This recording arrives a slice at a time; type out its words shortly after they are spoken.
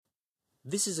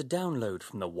This is a download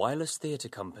from the Wireless Theatre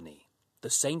Company,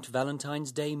 The St.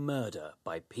 Valentine's Day Murder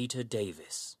by Peter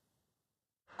Davis.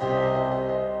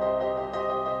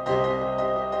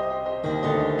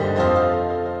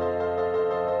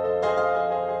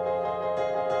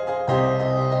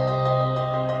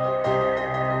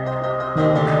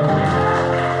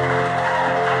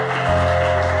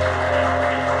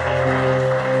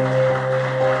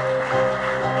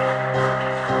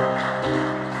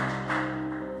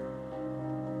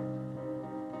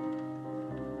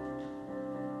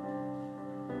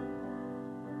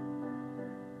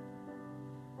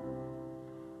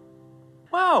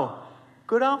 Well,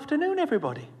 good afternoon,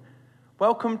 everybody.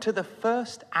 Welcome to the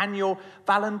first annual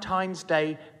Valentine's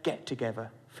Day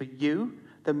get-together for you,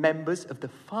 the members of the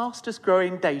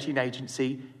fastest-growing dating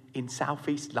agency in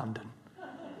southeast London,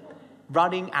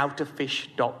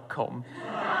 runningoutoffish.com.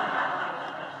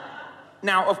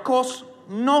 Now, of course,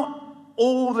 not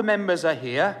all the members are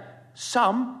here.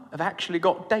 Some have actually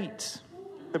got dates.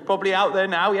 They're probably out there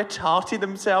now, tarting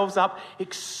themselves up,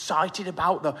 excited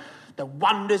about the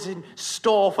wonders in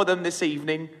store for them this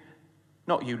evening.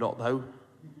 Not you lot, though.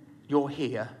 You're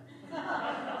here.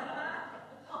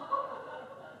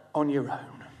 On your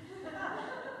own.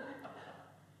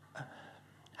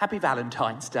 Happy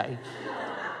Valentine's Day.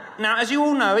 Now, as you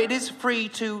all know, it is free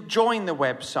to join the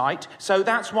website, so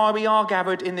that's why we are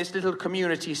gathered in this little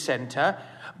community centre.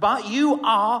 But you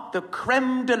are the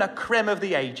creme de la creme of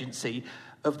the agency,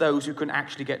 of those who can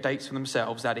actually get dates for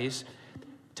themselves, that is.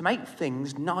 To make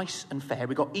things nice and fair,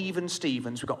 we've got even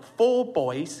Stevens. We've got 4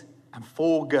 boys and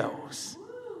 4 girls.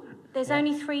 There's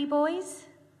only 3 boys?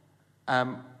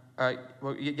 Well,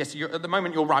 yes, at the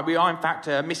moment you're right. We are, in fact,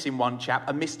 missing one chap,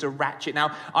 a Mr. Ratchet.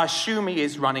 Now, I assume he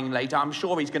is running late. I'm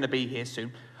sure he's going to be here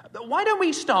soon. Why don't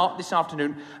we start this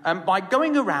afternoon by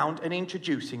going around and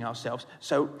introducing ourselves?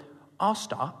 So, I'll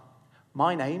start.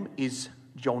 My name is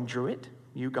John Druitt.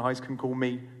 You guys can call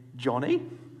me Johnny.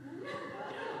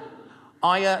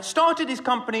 I started this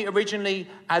company originally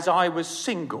as I was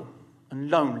single and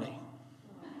lonely.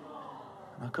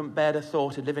 I couldn't bear the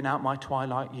thought of living out my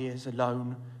twilight years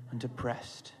alone and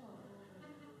depressed.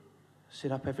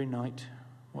 Sit up every night,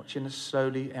 watching a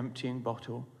slowly emptying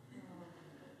bottle.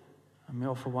 A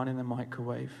meal for one in the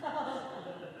microwave.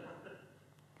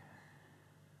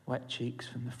 Wet cheeks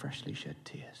from the freshly shed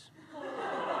tears.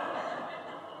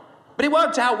 But it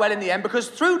worked out well in the end, because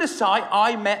through the site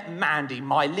I met Mandy,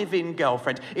 my live-in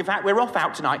girlfriend. In fact, we're off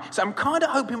out tonight, so I'm kind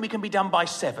of hoping we can be done by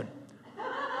 7.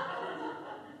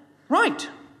 Right.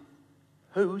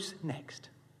 Who's next?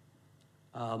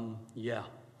 Yeah.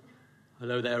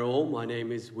 Hello there all. My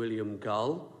name is William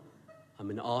Gull.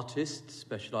 I'm an artist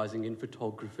specialising in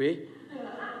photography.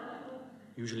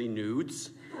 Usually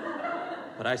nudes.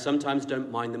 But I sometimes don't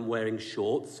mind them wearing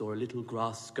shorts or a little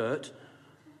grass skirt.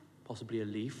 Possibly a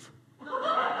leaf.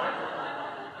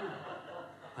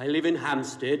 I live in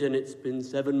Hampstead, and it's been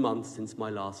 7 months since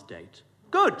my last date.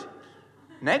 Good.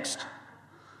 Next.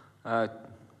 All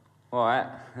right.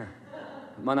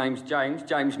 My name's James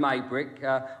Maybrick.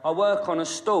 I work on a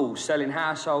stall selling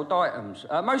household items,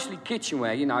 mostly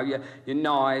kitchenware, your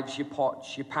knives, your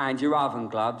pots, your pans, your oven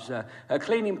gloves,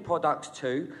 cleaning products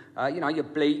too, your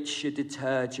bleach, your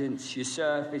detergents, your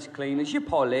surface cleaners, your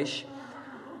polish,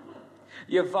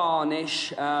 your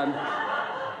varnish,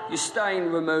 your stain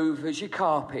removers, your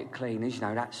carpet cleaners,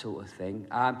 that sort of thing.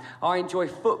 I enjoy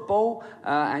football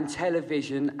and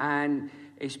television, and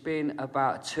it's been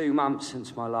about 2 months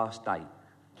since my last date.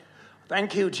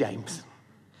 Thank you, James.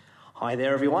 Hi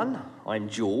there, everyone. I'm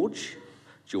George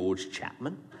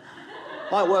Chapman.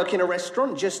 I work in a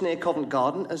restaurant just near Covent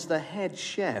Garden as the head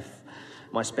chef.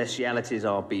 My specialities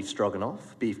are beef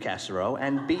stroganoff, beef casserole,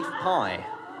 and beef pie.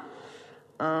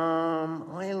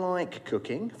 I like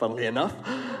cooking, funnily enough,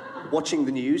 watching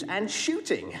the news, and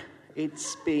shooting.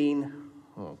 It's been,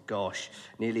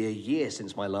 nearly a year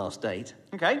since my last date.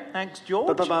 Okay, thanks,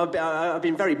 George. But I've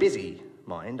been very busy,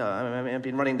 mind. I've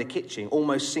been running the kitchen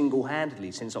almost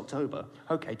single-handedly since October.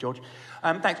 Okay, George.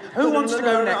 Thanks. Who wants to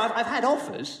go next? I've had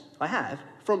offers,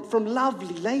 from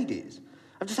lovely ladies.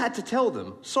 I've just had to tell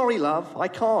them, sorry, love, I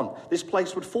can't. This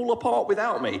place would fall apart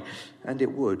without me. And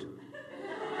it would.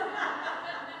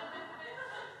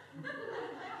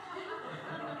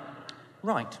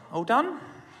 Right, all done?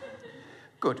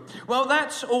 Good. Well,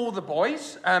 that's all the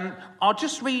boys. I'll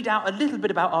just read out a little bit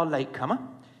about our latecomer.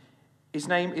 His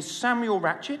name is Samuel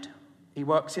Ratchet. He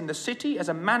works in the city as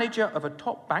a manager of a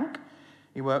top bank.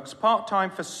 He works part-time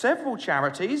for several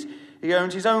charities. He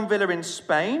owns his own villa in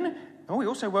Spain. Oh, he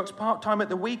also works part-time at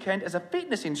the weekend as a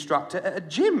fitness instructor at a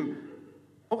gym.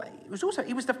 Oh,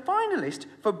 he was the finalist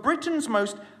for Britain's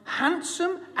Most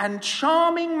Handsome and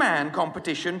Charming Man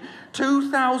competition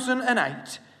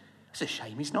 2008. It's a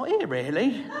shame he's not here,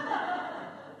 really.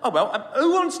 Oh, well,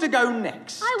 who wants to go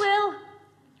next? I will.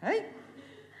 Hey?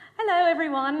 Hello,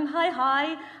 everyone.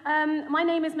 Hi. My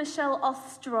name is Michelle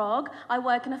Ostrog. I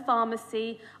work in a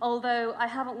pharmacy, although I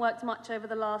haven't worked much over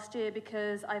the last year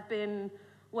because I've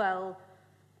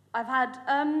had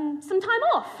some time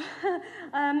off.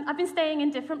 I've been staying in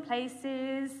different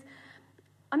places.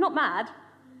 I'm not mad.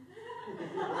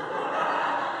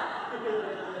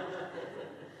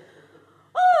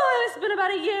 Oh, it's been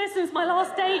about a year since my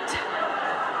last date.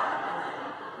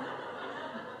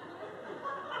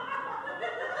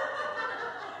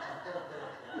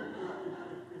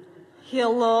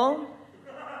 Hello,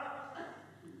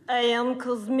 I am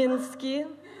Kuzminski.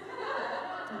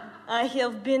 I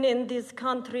have been in this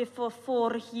country for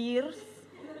 4 years.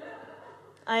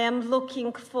 I am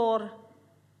looking for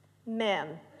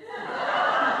men.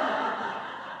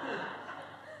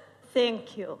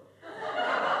 Thank you.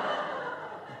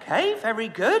 Okay, very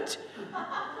good.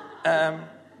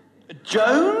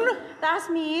 Joan? That's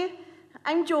me.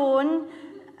 I'm Joan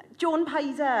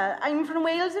Pizer. I'm from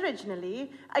Wales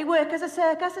originally. I work as a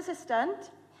circus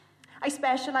assistant. I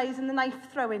specialise in the knife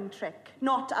throwing trick,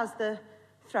 not as the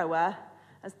thrower,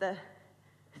 as the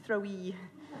throwee.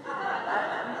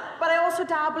 But I also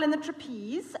dabble in the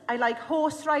trapeze. I like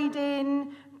horse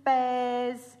riding,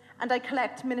 bears, and I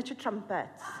collect miniature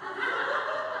trumpets.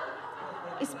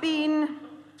 It's been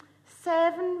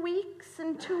 7 weeks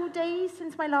and 2 days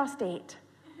since my last date.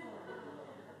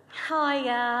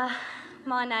 Hi,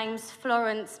 my name's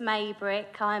Florence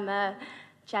Maybrick. I'm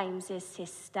James's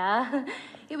sister.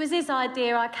 It was his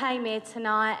idea. I came here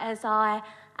tonight as I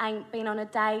ain't been on a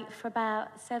date for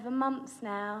about 7 months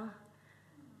now.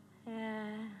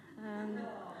 Yeah.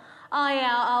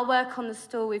 I work on the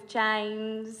store with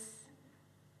James.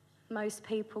 Most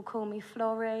people call me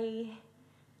Florrie.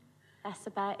 That's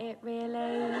about it,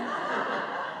 really.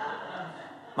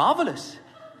 Marvellous.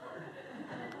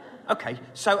 Okay,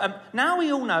 so now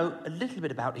we all know a little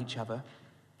bit about each other.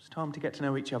 It's time to get to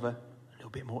know each other a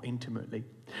little bit more intimately.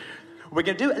 We're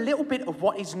going to do a little bit of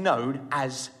what is known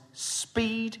as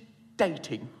speed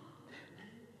dating.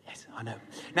 Yes, I know.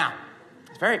 Now,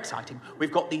 it's very exciting.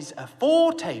 We've got these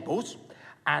 4 tables,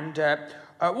 and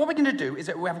what we're going to do is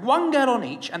that we have 1 girl on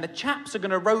each, and the chaps are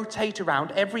going to rotate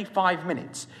around every 5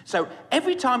 minutes. So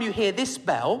every time you hear this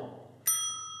bell,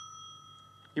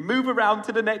 you move around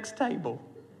to the next table.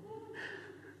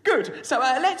 Good. So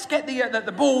let's get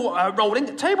the ball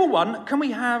rolling. Table 1, can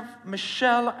we have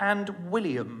Michelle and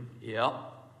William? Yeah.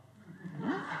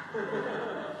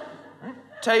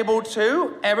 Table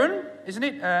 2, Erin, isn't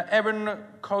it? Erin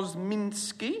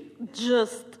Kosminski.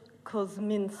 Just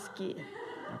Kuzminski.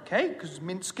 Okay,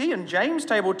 Kosminski and James,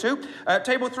 table 2.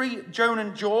 Table 3, Joan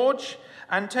and George.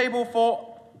 And table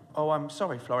 4... Oh, I'm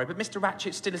sorry, Florrie, but Mr.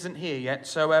 Ratchet still isn't here yet,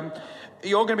 so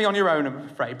you're going to be on your own, I'm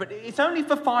afraid. But it's only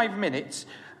for 5 minutes.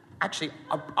 Actually,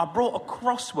 I brought a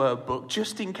crossword book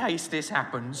just in case this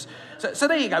happens. So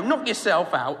there you go, knock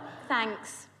yourself out.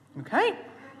 Thanks. Okay.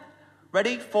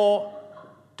 Ready for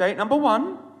date number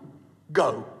 1?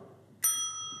 Go.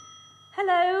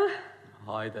 Hello.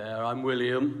 Hi there, I'm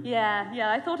William.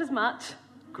 Yeah, I thought as much.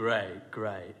 Great.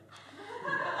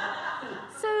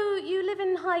 So, you live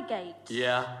in Highgate?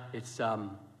 Yeah, it's,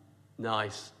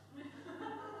 nice.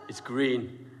 It's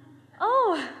green.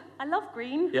 Oh, I love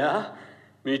green. Yeah?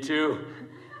 Me too.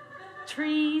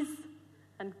 Trees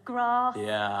and grass.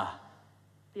 Yeah.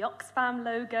 The Oxfam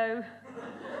logo.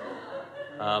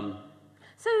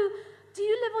 So, do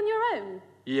you live on your own?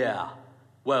 Yeah.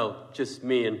 Well, just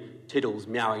me and Tiddles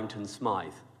Meowington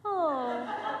Smythe. Oh.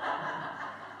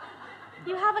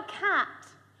 You have a cat.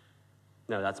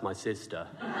 No, that's my sister.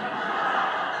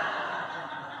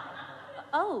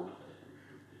 Oh.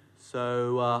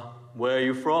 So, where are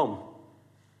you from?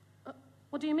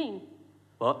 What do you mean?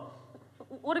 What?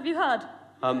 What have you heard?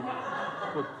 Well,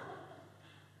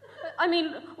 I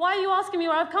mean, why are you asking me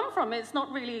where I've come from? It's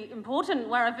not really important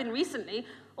where I've been recently.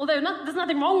 Although there's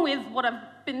nothing wrong with what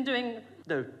I've been doing.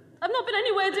 no. I've not been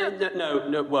anywhere to...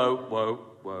 No,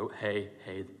 whoa. Hey,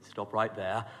 stop right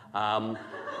there.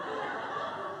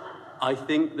 I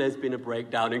think there's been a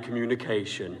breakdown in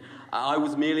communication. I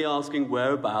was merely asking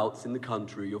whereabouts in the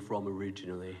country you're from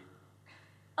originally.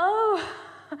 Oh,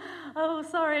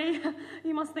 sorry.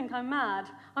 You must think I'm mad.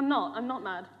 I'm not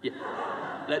mad. Yeah.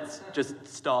 Let's just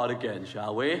start again,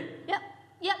 shall we? Yep,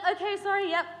 okay, sorry,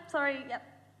 yep.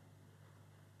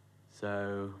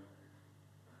 So...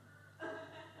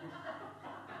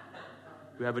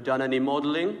 you ever done any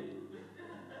modelling?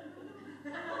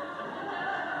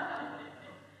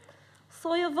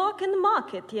 So you work in the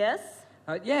market, yes?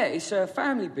 Yeah, it's a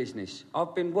family business.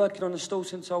 I've been working on the stall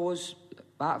since I was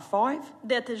about 5.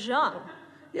 That is young.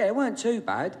 Yeah, it weren't too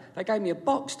bad. They gave me a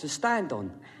box to stand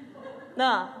on.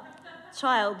 Nah,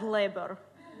 child labor.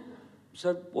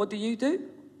 So what do you do?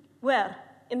 Where?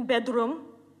 In bedroom?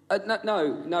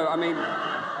 No,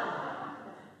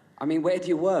 I mean, where do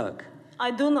you work?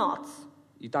 I do not.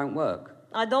 You don't work?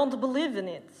 I don't believe in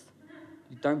it.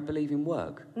 You don't believe in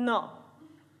work? No.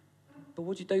 But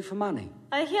what do you do for money?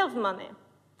 I have money.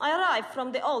 I arrived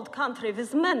from the old country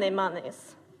with many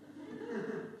monies.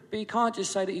 But you can't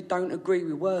just say that you don't agree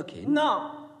with working.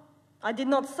 No. I did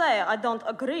not say I don't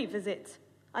agree with it.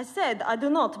 I said I do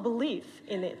not believe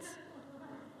in it.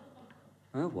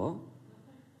 Oh, what?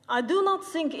 I do not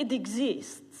think it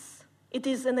exists. It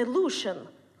is an illusion,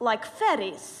 like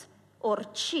fairies or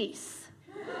cheese.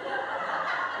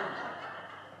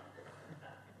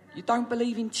 You don't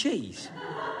believe in cheese?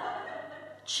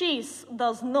 Cheese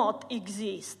does not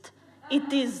exist.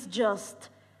 It is just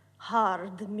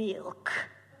hard milk.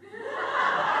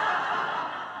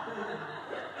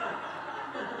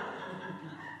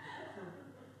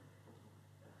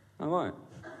 All right.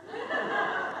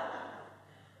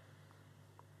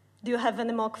 Do you have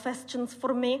any more questions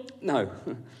for me? No.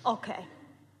 Okay.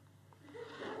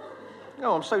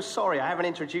 Oh, I'm so sorry. I haven't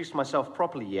introduced myself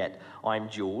properly yet. I'm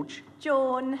George.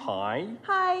 Joan. Hi.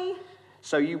 Hi.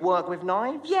 So you work with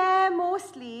knives? Yeah,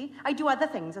 mostly. I do other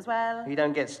things as well. You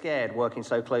don't get scared working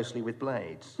so closely with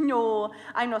blades? No,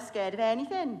 I'm not scared of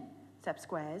anything, except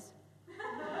squares.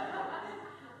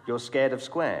 You're scared of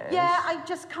squares? Yeah, I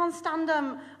just can't stand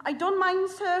them. I don't mind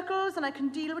circles and I can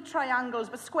deal with triangles,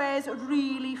 but squares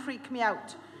really freak me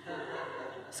out.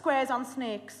 Squares on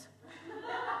snakes.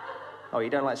 Oh,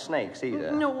 you don't like snakes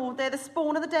either? No, they're the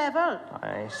spawn of the devil.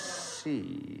 I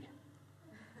see.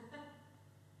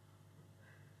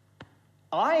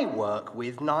 I work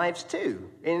with knives too,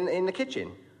 in the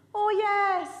kitchen. Oh,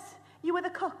 yes. You were the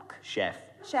cook. Chef.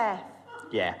 Chef.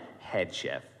 Yeah, head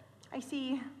chef. I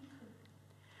see.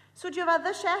 So do you have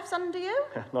other chefs under you?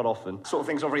 Not often. Sort of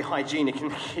things not very hygienic in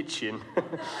the kitchen.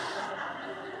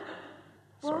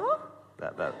 Sorry. What?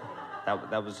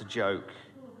 That was a joke.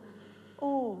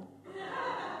 Oh.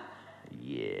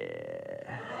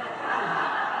 Yeah.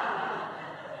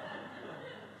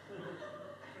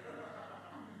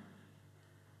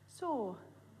 So,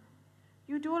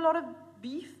 you do a lot of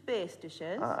beef-based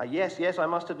dishes? Yes, I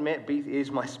must admit, beef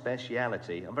is my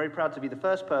speciality. I'm very proud to be the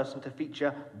first person to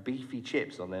feature beefy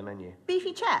chips on their menu.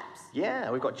 Beefy chaps?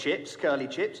 Yeah, we've got chips, curly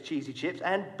chips, cheesy chips,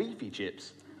 and beefy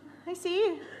chips. I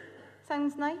see.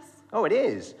 Sounds nice. Oh, it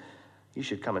is. You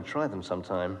should come and try them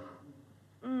sometime.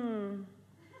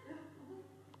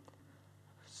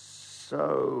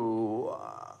 So,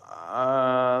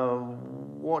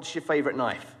 what's your favourite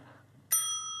knife?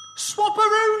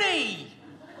 Swapperoonie!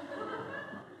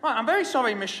 Right, I'm very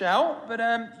sorry, Michelle, but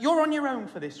you're on your own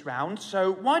for this round,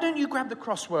 so why don't you grab the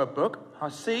crossword book? I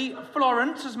see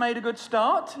Florence has made a good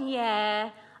start.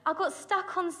 Yeah, I got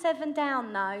stuck on 7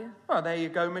 down, though. Well, there you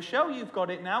go, Michelle. You've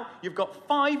got it now. You've got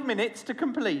 5 minutes to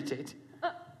complete it.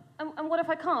 And what if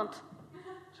I can't?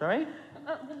 Sorry?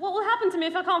 What will happen to me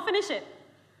if I can't finish it?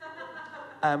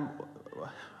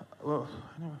 Well,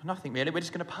 nothing really. We're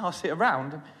just going to pass it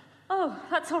around. Oh,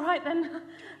 that's all right then.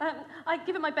 I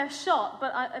give it my best shot,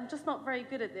 but I'm just not very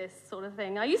good at this sort of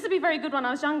thing. I used to be very good when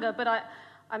I was younger, but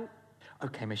I'm...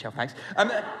 Okay, Michelle, thanks.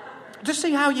 Just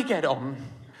see how you get on.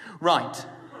 Right.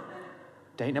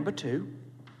 Date number 2.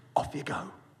 Off you go.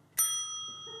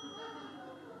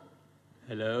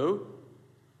 Hello?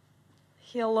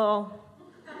 Hello.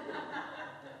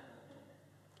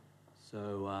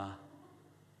 So,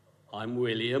 I'm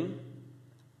William.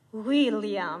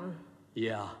 William.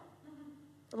 Yeah.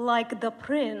 Like the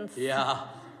prince. Yeah.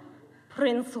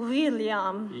 Prince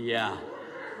William. Yeah.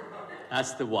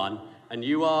 That's the one. And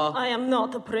you are... I am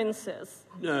not a princess.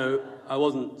 No, I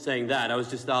wasn't saying that. I was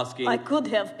just asking... I could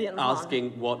have been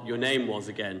asking what your name was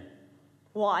again.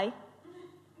 Why?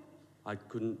 I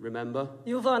couldn't remember.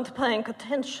 You weren't paying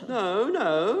attention.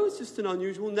 No, it's just an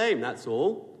unusual name, that's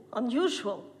all.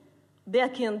 Unusual?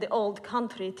 Back in the old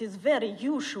country, it is very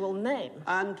usual name.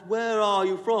 And where are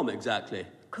you from, exactly?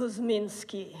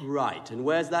 Kuzminsky. Right, and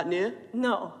where's that near?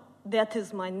 No, that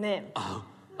is my name.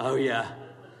 Oh, yeah.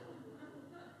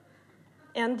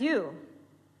 And you?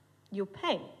 You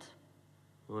paint.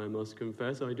 I must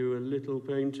confess I do a little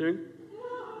painting.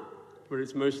 But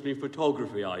it's mostly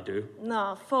photography I do.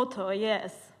 No, photo,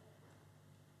 yes.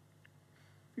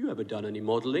 You ever done any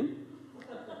modelling?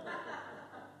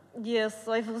 Yes,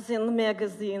 I was in a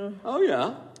magazine. Oh,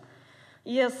 yeah?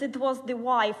 Yes, it was the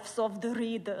wives of the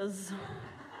readers.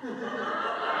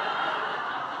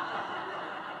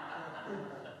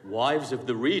 Wives of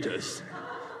the readers?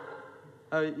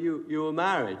 You were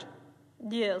married,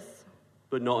 Yes.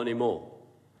 but not anymore.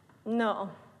 No.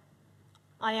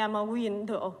 I am a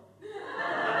window.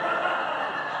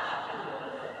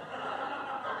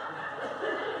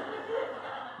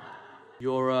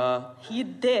 You're He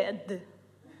dead.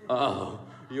 Oh,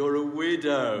 you're a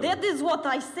widow. That is what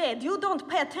I said. You don't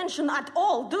pay attention at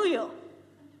all, do you?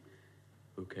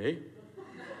 Okay.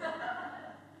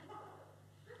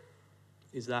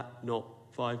 Is that not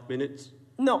 5 minutes?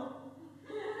 No.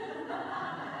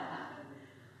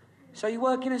 So you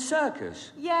work in a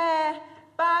circus? Yeah,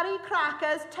 Barry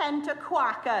crackers tend to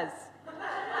quackers.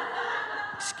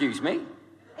 Excuse me?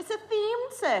 It's a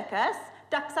themed circus,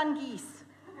 ducks and geese.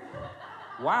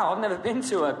 Wow, I've never been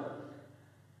to a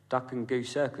duck and goose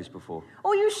circus before.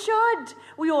 Oh, you should.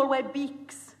 We all wear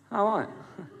beaks. All right.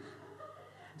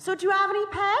 So do you have any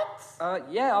pets?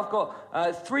 Yeah, I've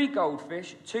got 3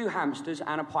 goldfish, 2 hamsters,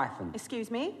 and a python. Excuse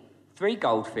me? 3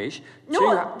 goldfish, No,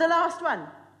 2 the last one.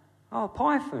 Oh,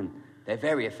 python. They're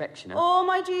very affectionate. Oh,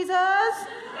 my Jesus.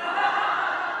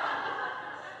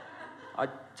 I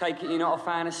take it you're not a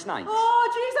fan of snakes? Oh,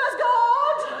 Jesus God.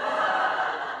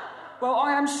 Well,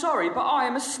 I am sorry, but I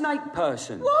am a snake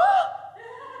person. What?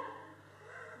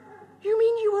 You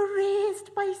mean you were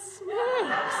raised by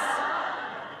snakes?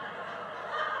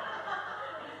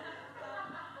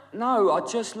 No, I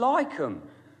just like them.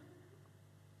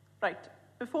 Right,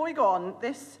 before we go on,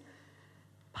 this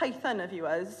python of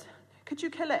yours, could you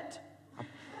kill it?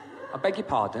 I beg your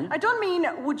pardon? I don't mean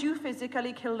would you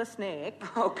physically kill the snake.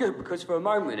 Oh, good, because for a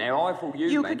moment there I thought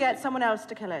You meant... could get someone else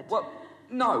to kill it. Well,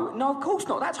 no, of course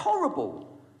not. That's horrible.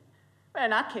 Well, in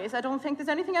that case, I don't think there's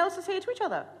anything else to say to each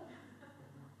other.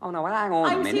 Oh, no, well, hang on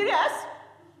a I'm minute. serious.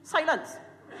 Silence.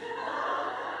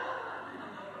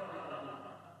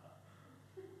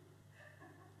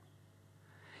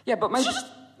 Yeah, but maybe...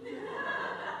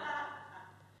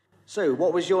 So,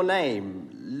 what was your name?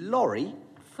 Laurie?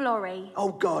 Florrie.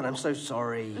 Oh, God, I'm so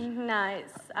sorry. No,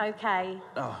 it's okay.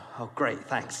 Oh, great,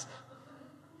 thanks.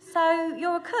 So,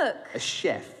 you're a cook? A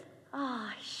chef.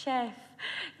 Ah, chef.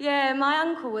 Yeah, my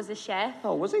uncle was a chef.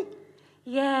 Oh, was he?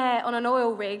 Yeah, on an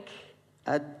oil rig.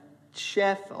 A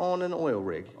chef on an oil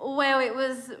rig? Well, it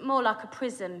was more like a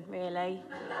prison, really.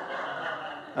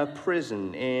 A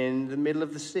prison in the middle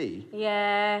of the sea?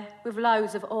 Yeah, with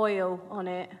loads of oil on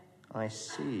it. I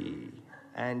see.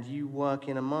 And you work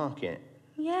in a market?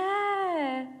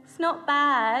 Yeah, it's not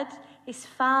bad. It's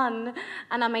fun.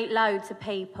 And I meet loads of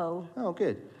people. Oh,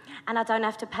 good. And I don't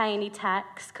have to pay any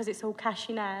tax because it's all cash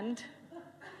in hand.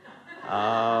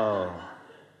 Oh.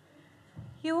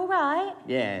 You all right?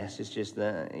 Yes, it's just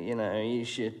that, you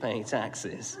should pay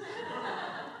taxes.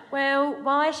 Well,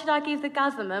 why should I give the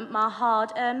government my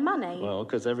hard-earned money? Well,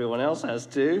 because everyone else has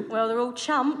to. Well, they're all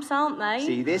chumps, aren't they?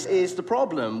 See, this is the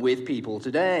problem with people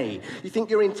today. You think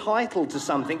you're entitled to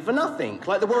something for nothing,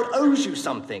 like the world owes you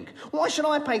something. Why should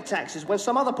I pay taxes when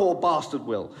some other poor bastard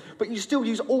will? But you still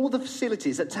use all the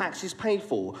facilities that tax is paid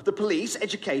for. The police,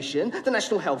 education, the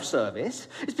National Health Service.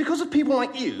 It's because of people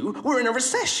like you we're in a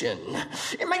recession.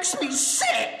 It makes me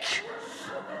sick!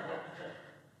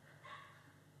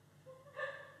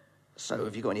 So,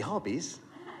 have you got any hobbies?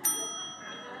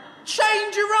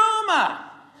 Change your armour!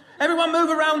 Everyone move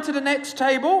around to the next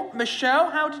table. Michelle,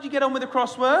 how did you get on with the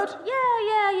crossword?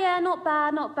 Yeah, not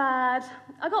bad.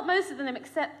 I got most of them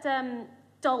except,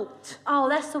 dolt. Oh,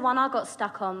 that's the one I got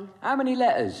stuck on. How many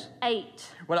letters? 8.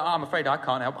 Well, I'm afraid I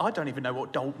can't help. I don't even know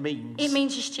what dolt means. It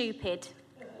means you're stupid.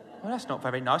 Well, that's not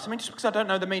very nice. I mean, just because I don't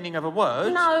know the meaning of a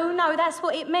word. No, that's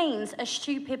what it means, a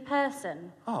stupid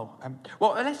person. Oh,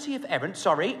 well, let's see if Erin,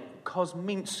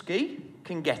 Kosminski,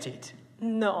 can get it.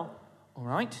 No. All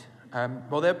right.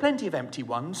 Well, there are plenty of empty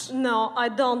ones. No, I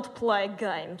don't play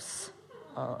games.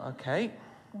 Okay.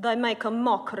 They make a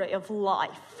mockery of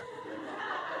life.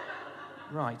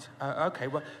 Right. Okay,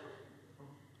 well,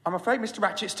 I'm afraid Mr.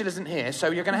 Ratchet still isn't here,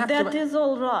 so you're going to have to... That is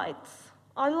all right.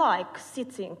 I like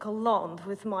sitting alone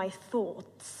with my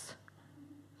thoughts.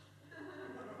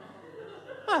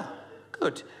 Oh,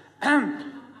 good.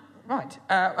 Right.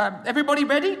 Everybody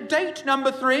ready? Date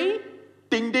number 3.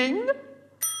 Ding, ding.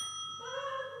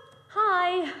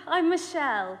 Hi, I'm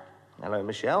Michelle. Hello,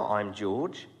 Michelle. I'm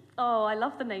George. Oh, I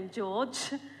love the name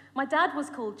George. My dad was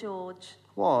called George.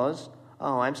 Was?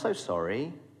 Oh, I'm so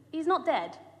sorry. He's not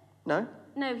dead. No?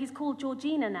 No, he's called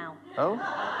Georgina now. Oh?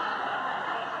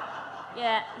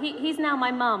 Yeah, he's now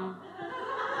my mum.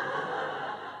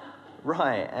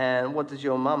 Right, and what did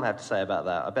your mum have to say about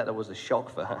that? I bet that was a shock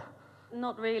for her.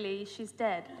 Not really. She's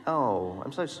dead. Oh,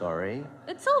 I'm so sorry.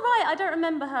 It's all right. I don't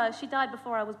remember her. She died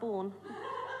before I was born.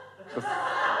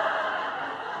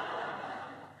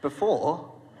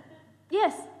 Before?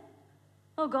 Yes.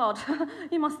 Oh, God.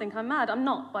 You must think I'm mad. I'm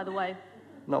not, by the way.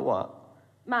 Not what?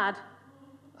 Mad.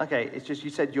 Okay, it's just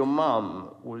you said your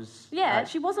mum was... Yeah,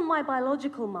 she wasn't my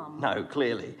biological mum. No,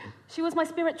 clearly. She was my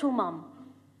spiritual mum.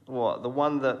 What, the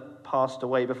one that passed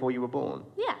away before you were born?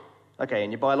 Yeah. Okay,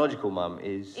 and your biological mum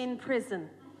is... In prison.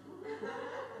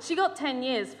 She got 10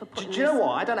 years for putting Do you know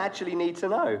what? I don't actually need to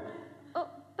know. Oh,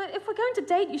 but if we're going to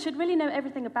date, you should really know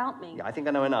everything about me. Yeah, I think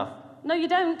I know enough. No, you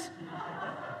don't.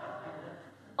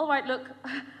 All right, look,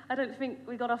 I don't think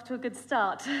we got off to a good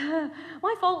start.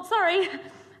 My fault, sorry.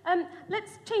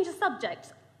 Let's change the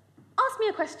subject. Ask me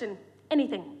a question.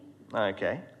 Anything.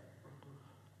 Okay.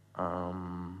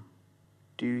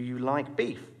 Do you like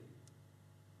beef?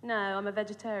 No, I'm a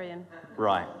vegetarian.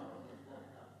 Right.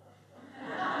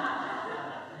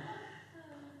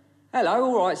 Hello,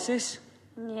 all right, sis?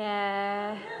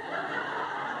 Yeah.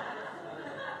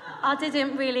 I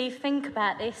didn't really think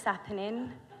about this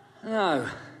happening. No.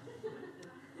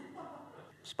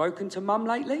 Spoken to Mum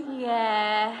lately?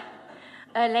 Yeah.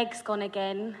 Her leg's gone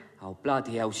again. Oh,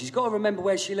 bloody hell, she's got to remember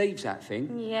where she leaves that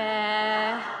thing.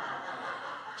 Yeah.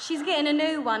 She's getting a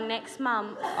new one next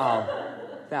month. Oh,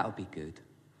 that'll be good.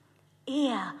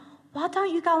 Here, why don't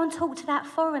you go and talk to that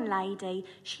foreign lady?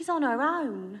 She's on her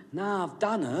own. No, I've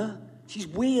done her. She's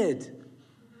weird.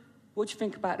 What do you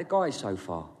think about the guy so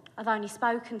far? I've only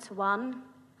spoken to one.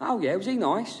 Oh, yeah, was he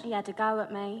nice? He had a go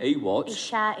at me. He what? He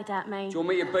shouted at me. Do you want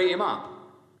me to beat him up?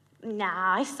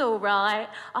 Nah, it's all right.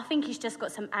 I think he's just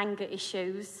got some anger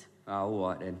issues. Oh, all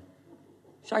right then.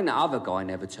 Shame that other guy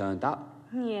never turned up.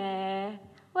 Yeah.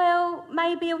 Well,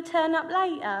 maybe he'll turn up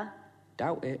later.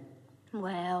 Doubt it.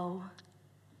 Well,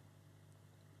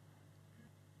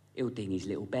 He'll ding his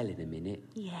little bell in a minute.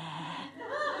 yeah.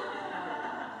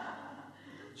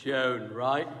 Joan,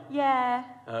 right? Yeah.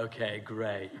 Okay,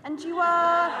 great. And you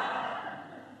are...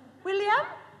 William?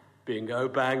 Bingo,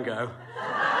 bango.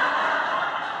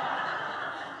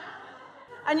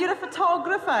 And you're a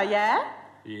photographer, yeah?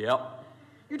 Yep.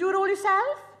 You do it all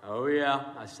yourself? Oh, yeah.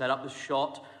 I set up the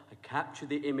shot, I captured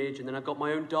the image, and then I got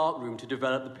my own darkroom to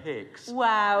develop the pics.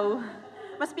 Wow.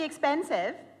 Must be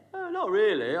expensive. Oh, not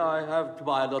really. I have to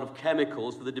buy a lot of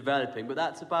chemicals for the developing, but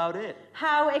that's about it.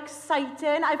 How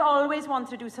exciting. I've always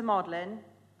wanted to do some modelling.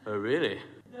 Oh, really?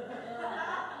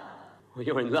 Well,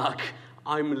 you're in luck.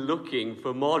 I'm looking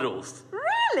for models.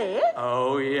 Really?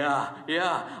 Oh, yeah.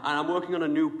 And I'm working on a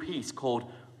new piece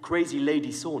called Crazy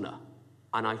Lady Sauna.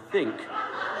 And I think,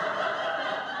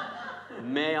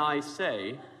 may I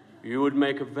say, you would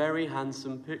make a very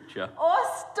handsome picture.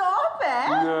 Oh, stop it!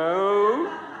 No,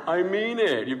 I mean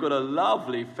it. You've got a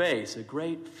lovely face, a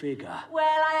great figure.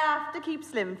 Well, I have to keep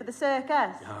slim for the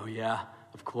circus. Oh, yeah,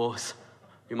 of course.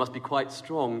 You must be quite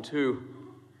strong, too.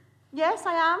 Yes,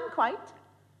 I am, quite.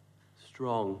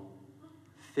 Strong,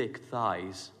 thick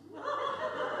thighs.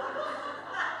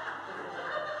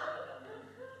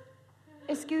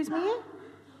 Excuse me?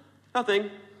 Nothing.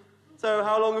 So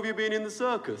how long have you been in the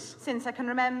circus? Since I can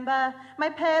remember. My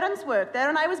parents worked there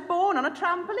and I was born on a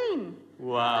trampoline.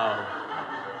 Wow.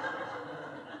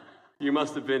 You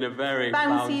must have been a very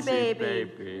Bouncy bouncy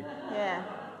baby. Yeah,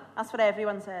 that's what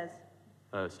everyone says.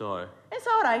 Oh, sorry. It's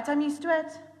all right, I'm used to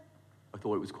it. I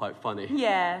thought it was quite funny.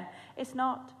 Yeah, it's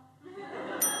not.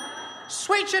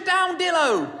 Switch her down,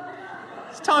 Dillo.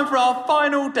 It's time for our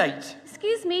final date.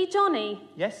 Excuse me, Johnny.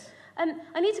 Yes?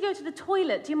 I need to go to the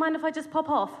toilet. Do you mind if I just pop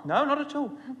off? No, not at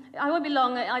all. I won't be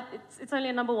long. It's only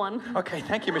a number one. Okay,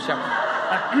 thank you, Michelle.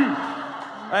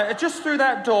 Just through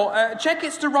that door. Check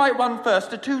it's the right one first.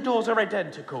 The two doors are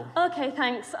identical. Okay,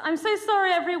 thanks. I'm so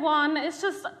sorry, everyone. It's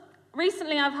just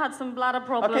recently I've had some bladder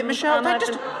problems. Okay, Michelle, and I've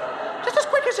just as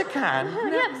quick as you can.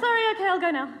 Yep, sorry. Okay, I'll go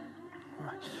now.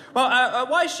 Well,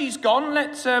 while she's gone,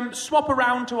 let's swap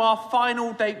around to our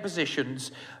final date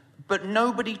positions. But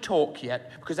nobody talk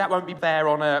yet, because that won't be fair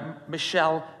on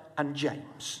Michelle and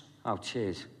James. Oh,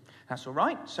 cheers. That's all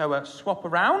right. So swap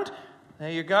around.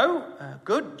 There you go.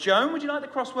 Good. Joan, would you like the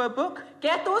crossword book?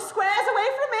 Get those squares away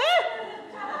from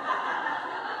me!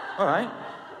 All right.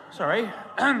 Sorry.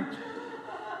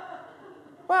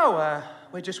 Well,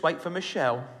 we'll just wait for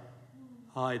Michelle.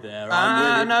 Hi there,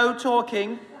 I'm Willie. No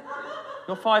talking.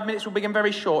 Your 5 minutes will begin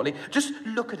very shortly. Just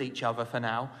look at each other for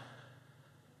now.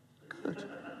 Good.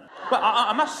 Well,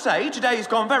 I must say, today's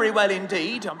gone very well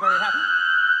indeed. I'm very happy.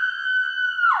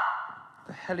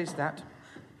 The hell is that?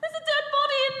 There's a dead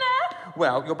body in there.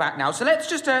 Well, you're back now, so let's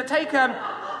just take...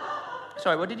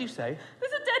 Sorry, what did you say?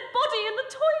 There's a dead body in the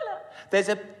toilet. There's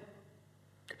a...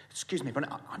 Excuse me,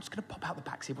 I'm just going to pop out the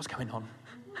back, see what's going on.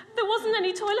 There wasn't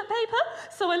any toilet paper,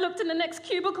 so I looked in the next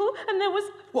cubicle and there was...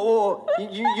 Whoa.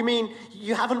 You mean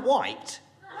you haven't wiped?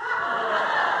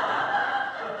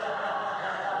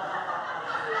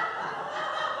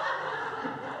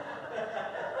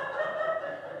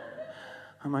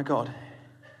 Oh, my God.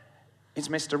 It's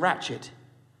Mr. Ratchet.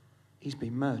 He's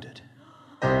been murdered.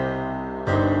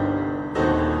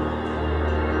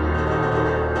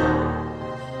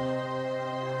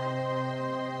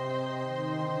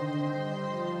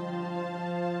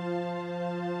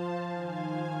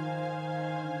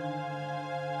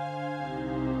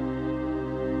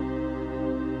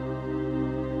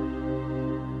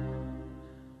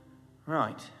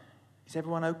 Right. Is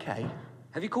everyone okay?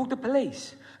 Have you called the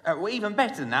police? Well, even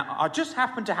better than that, I just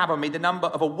happened to have on me the number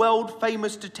of a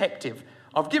world-famous detective.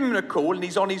 I've given him a call and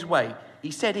he's on his way.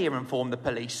 He said he'll inform the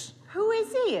police. Who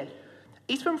is he?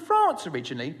 He's from France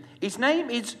originally. His name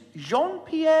is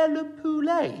Jean-Pierre Le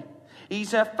Poulet.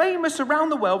 He's famous around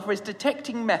the world for his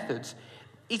detecting methods.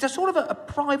 He's a sort of a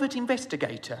private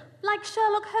investigator. Like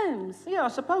Sherlock Holmes? Yeah, I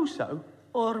suppose so.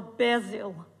 Or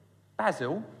Basil.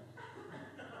 Basil?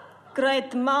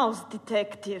 Great mouse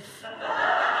detective.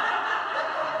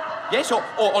 Yes,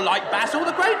 or like Basil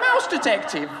the Great Mouse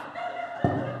Detective.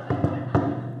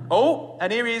 Oh,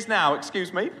 and here he is now,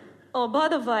 excuse me. Oh, by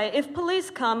the way, if police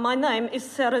come, my name is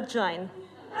Sarah Jane.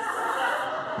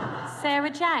 Sarah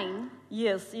Jane?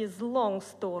 Yes, it's a long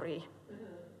story.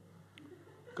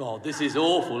 God, this is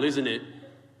awful, isn't it?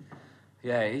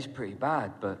 Yeah, it is pretty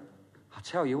bad, but I'll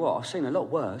tell you what, I've seen a lot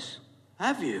worse.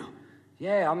 Have you?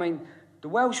 Yeah, I mean, the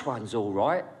Welsh one's all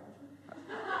right.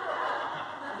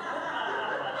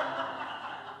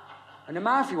 And the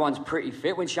Murphy one's pretty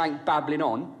fit when she ain't babbling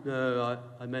on. No,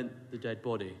 I meant the dead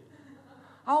body.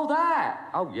 Oh, that!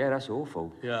 Oh, yeah, that's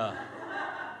awful. Yeah.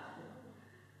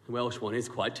 The Welsh one is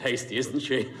quite tasty, isn't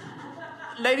she?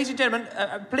 Ladies and gentlemen,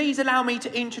 please allow me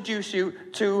to introduce you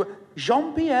to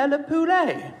Jean-Pierre Le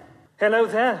Poulet. Hello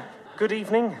there. Good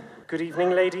evening. Good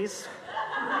evening, ladies.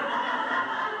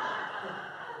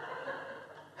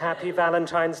 Happy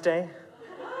Valentine's Day.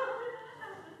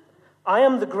 I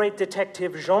am the great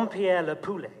detective Jean-Pierre Le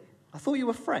Poulet. I thought you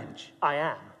were French. I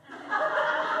am.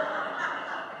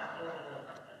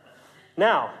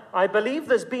 Now, I believe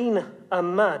there's been a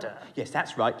murder. Yes,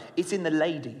 that's right. It's in the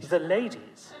ladies. The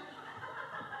ladies?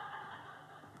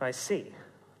 I see.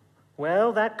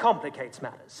 Well, that complicates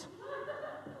matters.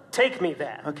 Take me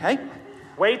there. Okay.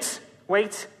 Wait.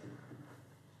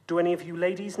 Do any of you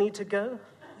ladies need to go?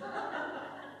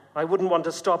 I wouldn't want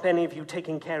to stop any of you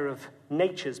taking care of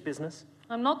nature's business.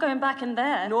 I'm not going back in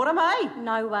there. Nor am I.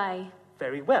 No way.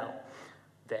 Very well.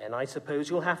 Then I suppose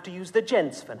you'll have to use the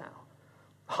gents for now.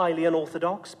 Highly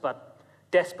unorthodox, but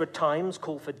desperate times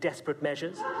call for desperate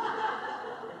measures.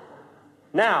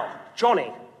 Now,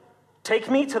 Johnny, take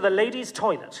me to the ladies'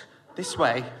 toilet. This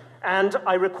way. And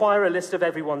I require a list of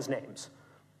everyone's names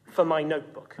for my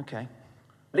notebook. Okay.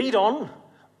 Lead on.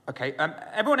 Okay,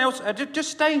 everyone else,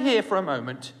 just stay here for a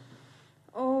moment.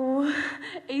 Oh,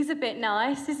 he's a bit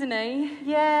nice, isn't he?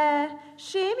 Yeah.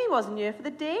 Shame he wasn't here for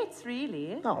the dates,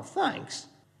 really. Oh, thanks.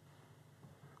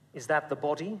 Is that the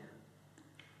body?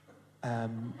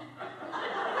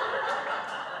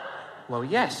 Well,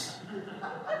 yes.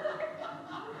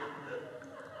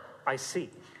 I see.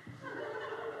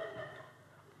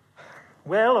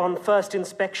 Well, on first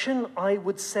inspection, I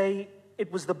would say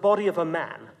it was the body of a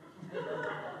man.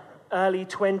 Early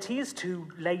 20s to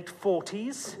late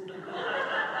 40s.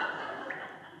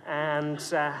 And,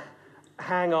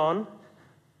 hang on.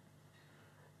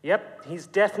 Yep, he's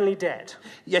definitely dead.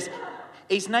 Yes,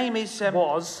 his name is,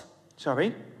 Was.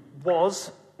 Sorry?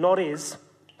 Was, not is.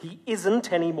 He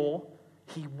isn't anymore.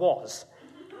 He was.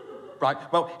 Right,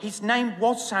 well, his name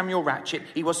was Samuel Ratchet.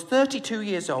 He was 32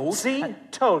 years old. See?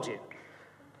 Told you.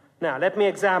 Now, let me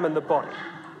examine the body.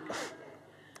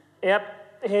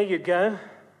 Yep, here you go.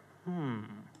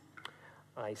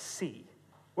 I see.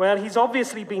 Well, he's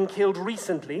obviously been killed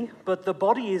recently, but the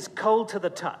body is cold to the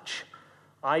touch.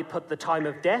 I put the time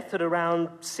of death at around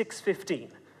 6:15.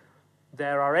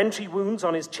 There are entry wounds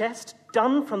on his chest,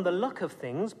 done from the look of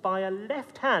things by a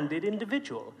left-handed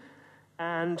individual.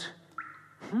 And,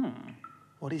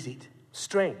 What is it?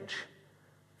 strange.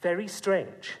 Very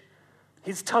strange.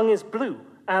 His tongue is blue,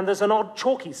 and there's an odd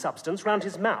chalky substance round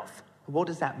his mouth. What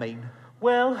does that mean?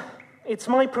 Well, it's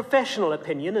my professional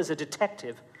opinion as a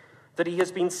detective that he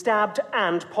has been stabbed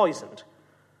and poisoned.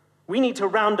 We need to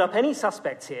round up any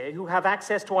suspects here who have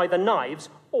access to either knives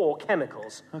or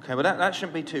chemicals. Okay, well, that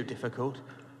shouldn't be too difficult.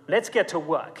 Let's get to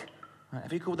work. Right,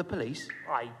 have you called the police?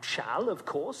 I shall, of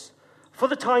course. For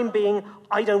the time being,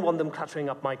 I don't want them cluttering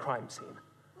up my crime scene.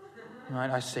 Right,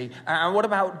 I see. And what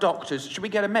about doctors? Should we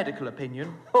get a medical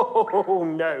opinion? Oh,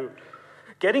 no.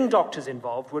 Getting doctors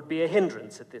involved would be a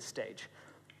hindrance at this stage.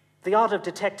 The art of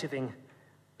detectiving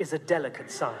is a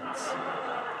delicate science.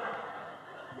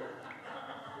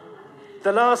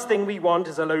 The last thing we want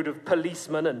is a load of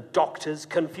policemen and doctors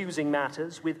confusing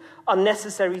matters with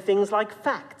unnecessary things like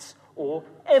facts or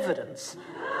evidence.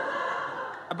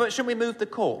 But shouldn't we move the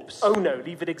corpse? Oh, no,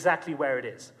 leave it exactly where it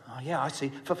is. Oh, yeah, I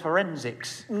see. For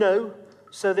forensics. No,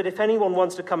 so that if anyone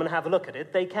wants to come and have a look at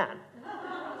it, they can.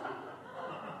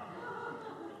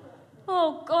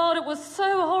 Oh, God, it was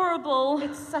so horrible.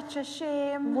 It's such a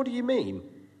shame. What do you mean?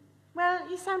 Well,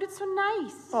 he sounded so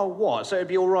nice. Oh, what? So it'd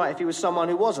be all right if he was someone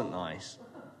who wasn't nice?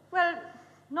 Well,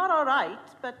 not all right,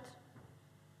 but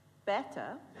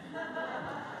better.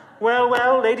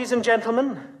 Well, ladies and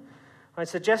gentlemen, I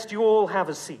suggest you all have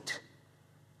a seat.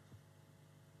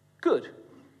 Good.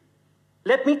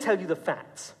 Let me tell you the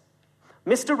facts.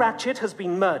 Mr. Ratchet has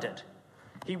been murdered.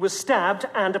 He was stabbed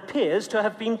and appears to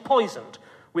have been poisoned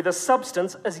with a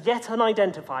substance as yet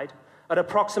unidentified at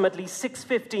approximately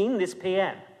 6:15 this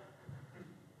p.m.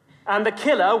 And the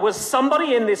killer was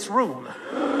somebody in this room.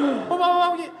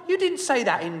 Well, you didn't say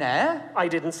that in there. I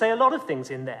didn't say a lot of things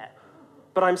in there,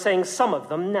 but I'm saying some of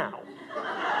them now.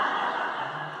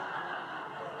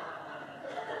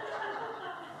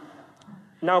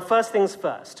 Now, first things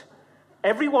first.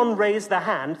 Everyone raise the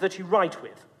hand that you write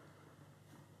with.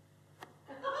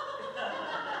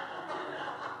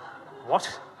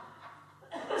 What?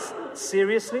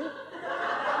 Seriously?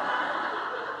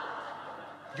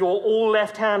 You're all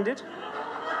left-handed?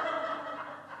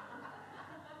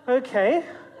 Okay.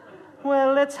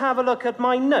 Well, let's have a look at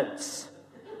my notes.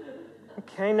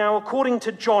 Okay, now, according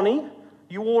to Johnny,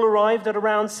 you all arrived at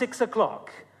around 6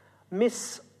 o'clock.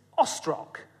 Miss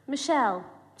Ostrog. Michelle.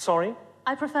 Sorry?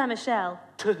 I prefer Michelle.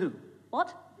 To who?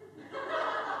 What?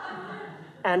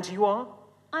 And you are?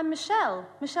 I'm Michelle.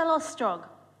 Michelle Ostrog.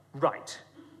 Right.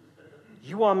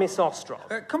 You are Miss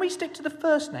Ostrog. Can we stick to the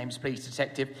first names, please,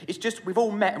 Detective? It's just we've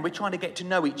all met and we're trying to get to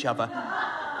know each other.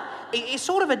 It's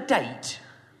sort of a date.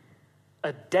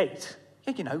 A date?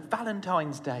 Yeah, you know,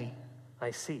 Valentine's Day.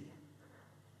 I see.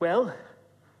 Well,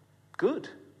 good.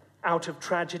 Out of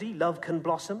tragedy, love can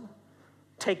blossom.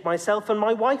 Take myself and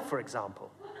my wife, for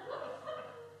example.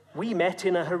 We met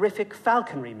in a horrific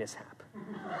falconry mishap.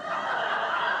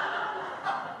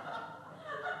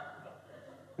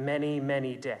 Many,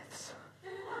 many deaths.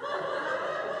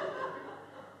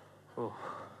 Oh.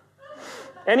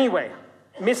 Anyway,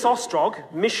 Miss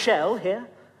Ostrog, Michelle here,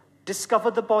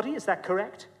 discovered the body, is that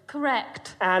correct?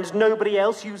 Correct. And nobody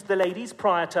else used the ladies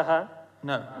prior to her?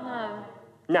 No. No.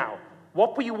 Now,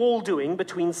 what were you all doing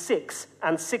between 6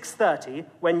 and 6:30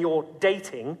 when your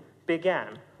dating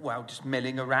began? Well, just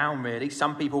milling around, really.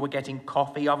 Some people were getting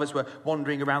coffee, others were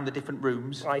wandering around the different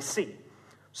rooms. I see.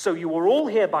 So you were all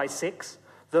here by 6,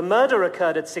 the murder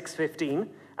occurred at 6:15,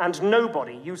 and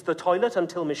nobody used the toilet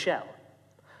until Michelle.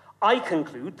 I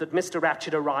conclude that Mr.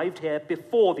 Ratchet arrived here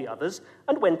before the others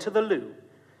and went to the loo.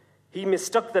 He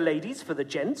mistook the ladies for the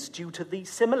gents due to the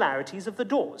similarities of the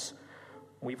doors.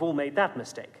 We've all made that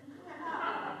mistake.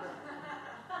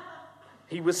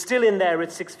 He was still in there at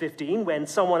 6:15 when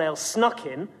someone else snuck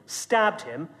in, stabbed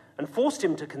him, and forced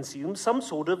him to consume some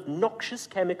sort of noxious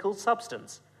chemical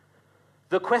substance.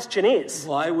 The question is...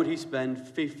 Why would he spend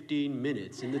 15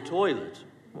 minutes in the toilet?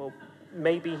 Well,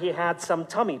 maybe he had some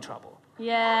tummy trouble.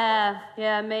 Yeah,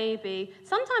 maybe.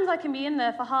 Sometimes I can be in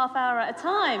there for half hour at a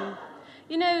time.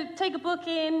 You know, take a book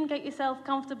in, get yourself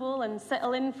comfortable, and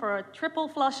settle in for a triple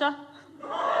flusher.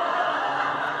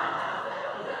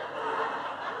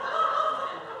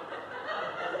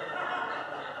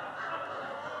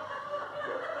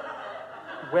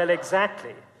 Well,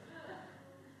 exactly.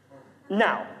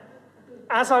 Now,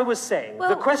 as I was saying,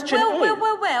 the question is...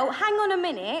 Well, hang on a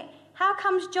minute. How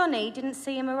comes Johnny didn't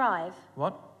see him arrive?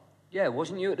 What? Yeah,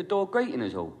 wasn't you at the door greeting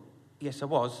us all? Yes, I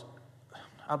was.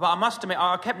 But I must admit,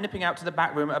 I kept nipping out to the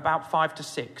back room at about 5 to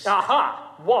 6.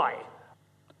 Aha! Why?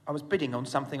 I was bidding on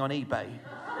something on eBay.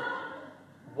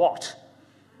 What?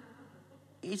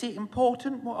 Is it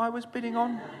important what I was bidding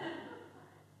on?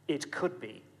 It could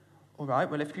be. All right,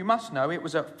 well, if you must know, it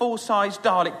was a full-size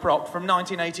Dalek prop from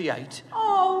 1988.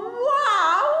 Oh,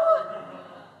 wow!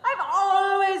 I've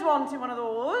always wanted one of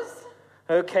those.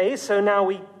 Okay, so now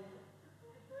we...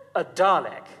 A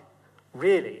Dalek?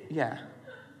 Really? Yeah.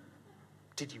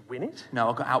 Did you win it? No,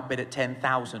 I got outbid at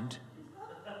 10,000.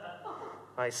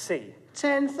 I see.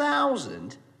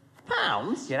 10,000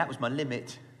 pounds? Yeah, that was my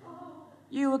limit.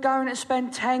 You were going to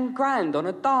spend 10 grand on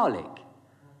a Dalek?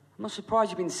 I'm not surprised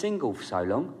you've been single for so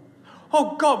long.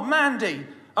 Oh, God, Mandy!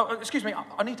 Oh, excuse me,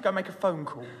 I need to go make a phone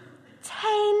call.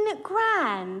 10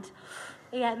 grand?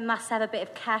 He must have a bit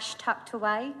of cash tucked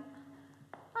away.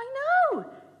 I know.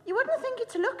 You wouldn't think it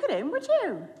to look at him, would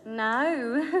you?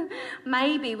 No.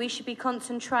 Maybe we should be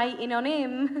concentrating on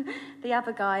him. The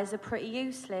other guys are pretty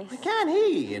useless. I can hear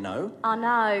you, you know. I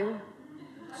know.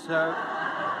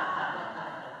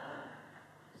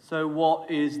 So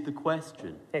what is the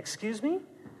question? Excuse me?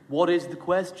 What is the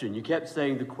question? You kept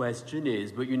saying the question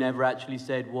is, but you never actually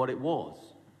said what it was.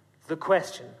 The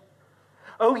question.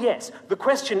 Oh, yes, the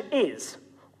question is,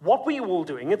 what were you all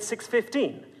doing at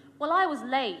 6:15? Well, I was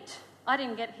late. I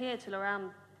didn't get here till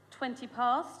around 20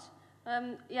 past.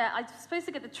 I was supposed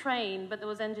to get the train, but there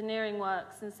was engineering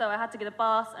works, and so I had to get a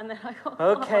bus, and then I got...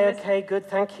 Okay, good,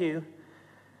 thank you.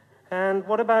 And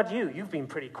what about you? You've been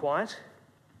pretty quiet.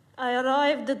 I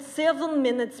arrived at 7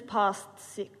 minutes past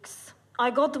 6. I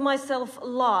got myself a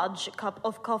large cup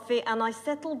of coffee and I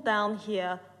settled down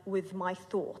here with my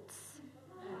thoughts.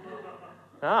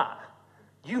 Ah,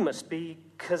 you must be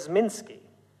Kosminski.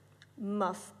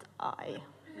 Must I?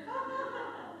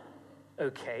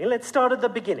 Okay, let's start at the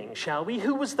beginning, shall we?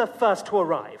 Who was the first to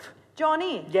arrive?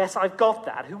 Johnny. Yes, I've got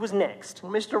that. Who was next?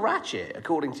 Well, Mr. Ratchet,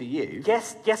 according to you.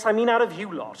 Yes, I mean out of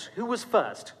you lot. Who was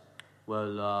first?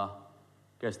 Well,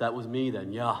 guess that was me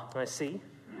then, yeah. I see.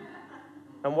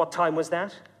 And what time was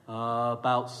that?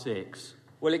 About 6.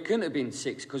 Well, it couldn't have been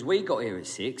 6 because we got here at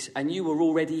 6 and you were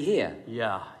already here.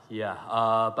 Yeah.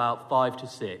 About 5 to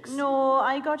 6. No,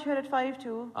 I got here at 5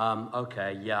 too.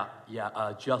 Okay,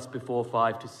 just before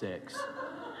 5 to 6.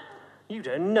 You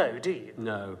don't know, do you?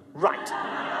 No. Right.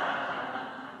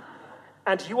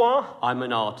 And you are? I'm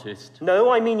an artist.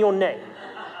 No, I mean your name.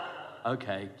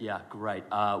 Okay, yeah, great.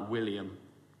 William.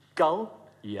 Gull?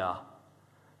 Yeah.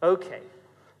 Okay.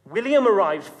 William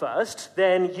arrived first,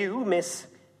 then you, Miss...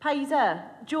 Pizer.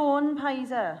 Joan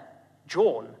Pizer.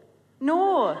 Joan?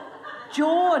 No,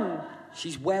 Joan.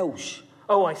 She's Welsh.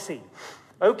 Oh, I see.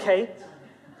 Okay.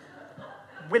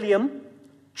 William,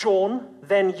 Joan,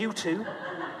 then you two.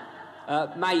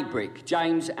 Maybrick,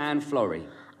 James and Florrie.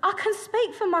 I can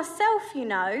speak for myself, you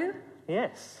know.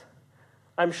 Yes.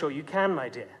 I'm sure you can, my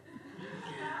dear.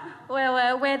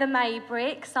 Well, we're the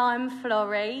Maybricks. I'm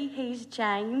Florrie. He's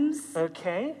James.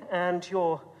 Okay, and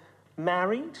you're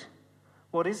married?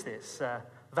 What is this,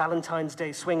 Valentine's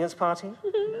Day swingers party?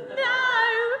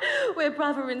 No! We're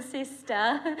brother and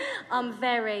sister. I'm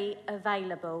very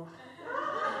available.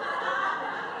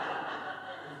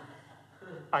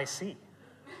 I see.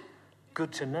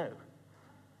 Good to know.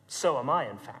 So am I,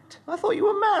 in fact. I thought you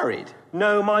were married.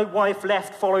 No, my wife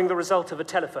left following the result of a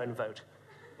telephone vote.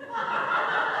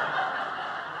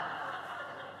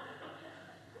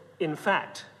 In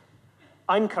fact,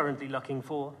 I'm currently looking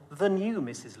for the new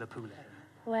Mrs. Lapoulet.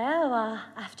 Well,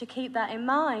 I have to keep that in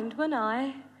mind, won't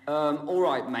I? All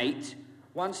right, mate.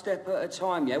 One step at a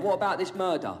time, yeah? What about this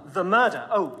murder? The murder?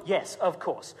 Oh, yes, of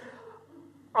course.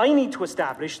 I need to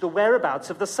establish the whereabouts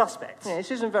of the suspects. Yeah,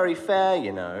 this isn't very fair,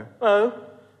 you know. Oh?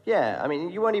 Yeah, I mean,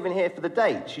 you weren't even here for the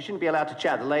date. You shouldn't be allowed to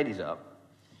chat the ladies up.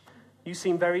 You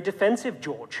seem very defensive,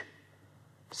 George.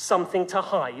 Something to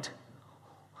hide?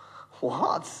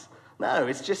 What? No,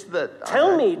 it's just that...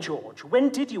 Tell me, George, when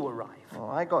did you arrive? Well,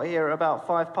 I got here at about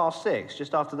 6:05,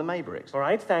 just after the Maybricks. All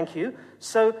right, thank you.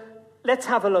 So, let's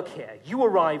have a look here. You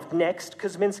arrived next,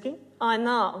 Kosminski? I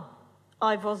know.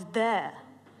 I was there.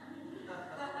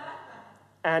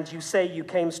 And you say you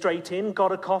came straight in,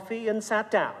 got a coffee, and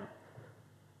sat down.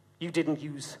 You didn't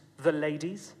use the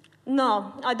ladies?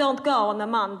 No, I don't go on a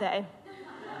Monday.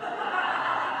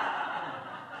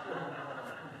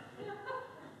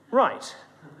 Right.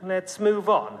 Let's move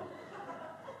on.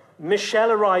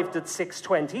 Michelle arrived at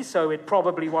 6:20, so it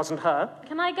probably wasn't her.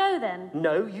 Can I go then?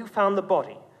 No, you found the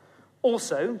body.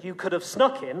 Also, you could have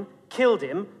snuck in, killed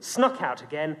him, snuck out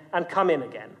again, and come in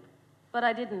again. But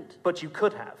I didn't. But you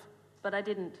could have. But I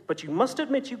didn't. But you must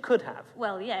admit you could have.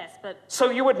 Well, yes, but...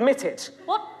 So you admit it?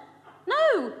 What?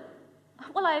 No!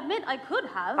 Well, I admit I could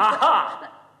have. Aha!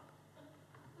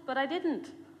 But I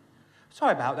didn't.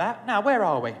 Sorry about that. Now, where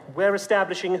are we? We're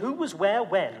establishing who was where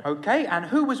when. Okay, and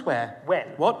who was where? When?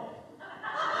 What?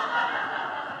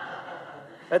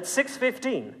 At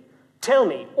 6:15. Tell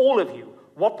me, all of you,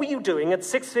 what were you doing at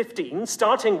 6:15,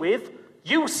 starting with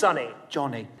you, Sonny?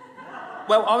 Johnny.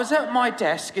 Well, I was at my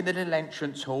desk in the little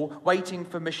entrance hall, waiting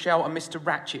for Michelle and Mr.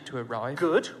 Ratchet to arrive.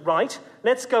 Good, right.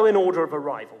 Let's go in order of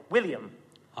arrival. William.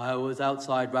 I was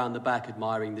outside round the back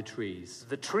admiring the trees.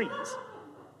 The trees?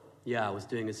 Yeah, I was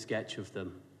doing a sketch of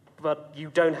them. But you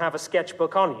don't have a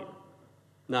sketchbook on you?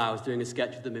 No, I was doing a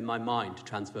sketch of them in my mind to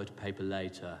transfer to paper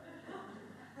later.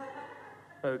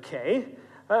 Okay.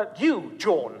 You,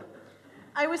 John.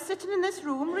 I was sitting in this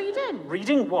room reading.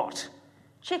 Reading what?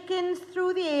 Chickens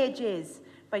Through the Ages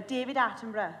by David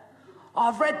Attenborough.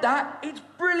 I've read that. It's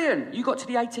brilliant. You got to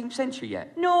the 18th century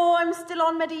yet? No, I'm still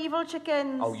on medieval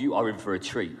chickens. Oh, you are in for a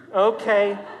treat.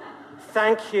 Okay.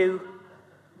 Thank you.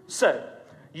 So,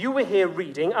 you were here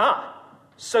reading.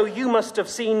 So you must have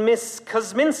seen Miss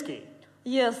Kosminski.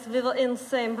 Yes, we were in the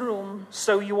same room.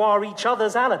 So you are each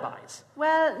other's alibis.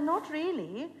 Well, not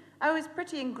really. I was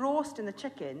pretty engrossed in the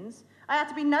chickens. I had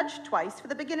to be nudged twice for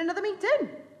the beginning of the meeting.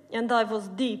 And I was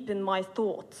deep in my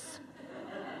thoughts.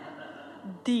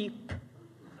 Deep.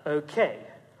 Okay.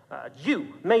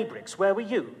 You, Maybricks, where were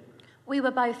you? We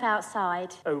were both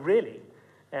outside. Oh, really?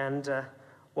 And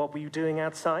what were you doing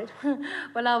outside?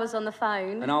 Well, I was on the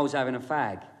phone. And I was having a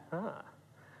fag.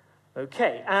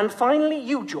 Okay. And finally,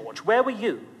 you, George, where were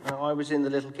you? I was in the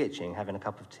little kitchen having a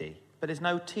cup of tea. But there's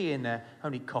no tea in there,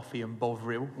 only coffee and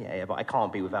Bovril. Yeah, but I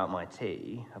can't be without my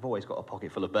tea. I've always got a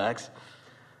pocket full of bags.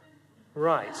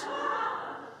 Right.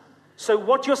 So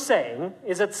what you're saying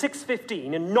is at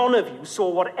 6:15 and none of you saw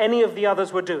what any of the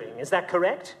others were doing. Is that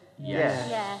correct? Yes.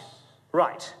 Yeah.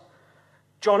 Right.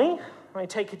 Johnny, I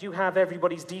take it you have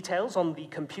everybody's details on the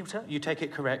computer? You take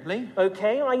it correctly?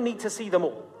 Okay, I need to see them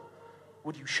all.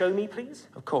 Would you show me, please?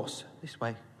 Of course. This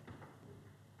way.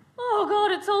 Oh,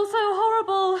 God, it's all so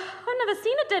horrible. I've never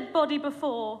seen a dead body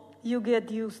before. You get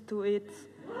used to it.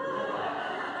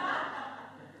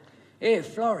 Here,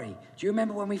 Florrie, do you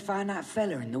remember when we found that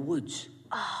fella in the woods?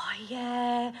 Oh,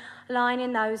 yeah. Lying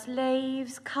in those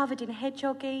leaves, covered in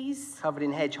hedgehoggies. Covered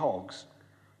in hedgehogs.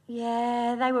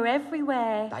 Yeah, they were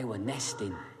everywhere. They were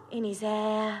nesting. In his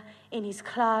hair, in his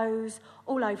clothes,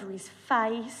 all over his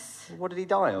face. What did he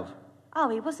die of? Oh,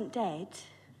 he wasn't dead.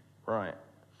 Right.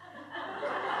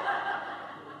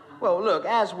 Well, look,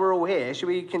 as we're all here, should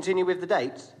we continue with the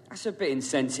dates? That's a bit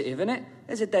insensitive, isn't it?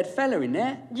 There's a dead fella in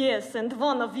there. Yes, and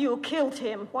one of you killed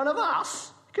him. One of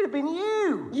us? Could have been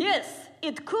you. Yes,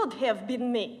 it could have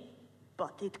been me.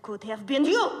 But it could have been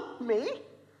you. Me?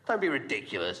 Don't be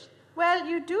ridiculous. Well,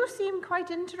 you do seem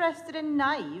quite interested in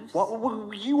knives.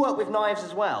 What, you work with knives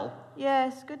as well?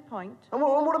 Yes, good point. And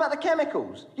what about the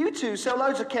chemicals? You two sell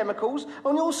loads of chemicals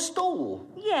on your stall.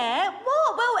 Yeah,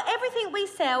 what? Well, everything we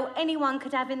sell, anyone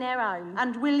could have in their home.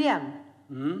 And William,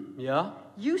 Yeah?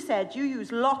 you said you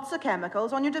use lots of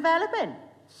chemicals on your developing.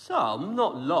 Some,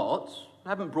 not lots. I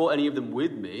haven't brought any of them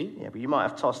with me. Yeah, but you might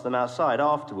have tossed them outside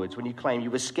afterwards when you claimed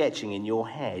you were sketching in your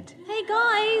head. Hey,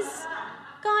 guys.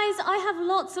 Guys, I have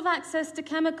lots of access to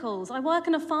chemicals. I work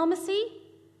in a pharmacy.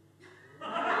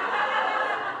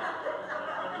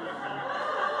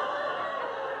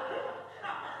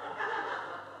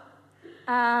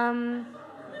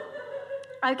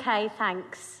 Okay,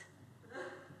 thanks.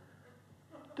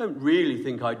 Don't really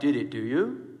think I did it, do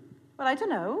you? Well, I don't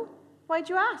know. Why'd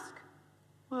you ask?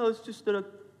 Well, it's just that I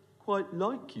quite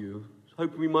like you. I was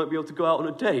hoping we might be able to go out on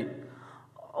a date.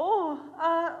 Oh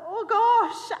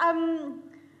gosh.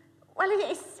 Well,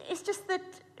 it's just that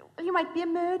you might be a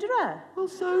murderer. Well,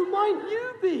 so might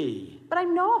you be. But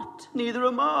I'm not. Neither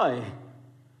am I.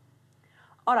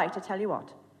 All right, I'll tell you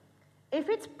what. If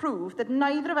it's proved that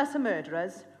neither of us are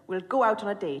murderers, we'll go out on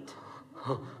a date.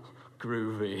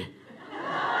 Groovy.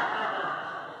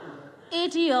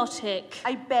 Idiotic.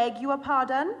 I beg your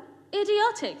pardon?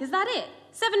 Idiotic, is that it?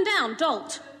 7 down,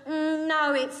 dolt.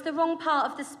 No, it's the wrong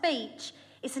part of the speech.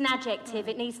 It's an adjective.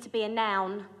 It needs to be a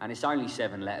noun. And it's only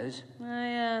 7 letters. Oh,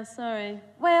 yeah, sorry.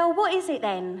 Well, what is it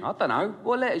then? I don't know.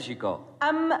 What letters you got?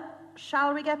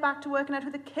 Shall we get back to working out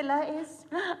who the killer is?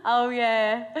 Oh,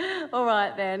 yeah. All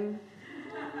right, then.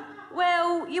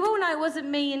 Well, you all know it wasn't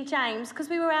me and James because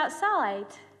we were outside.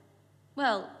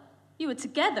 Well, you were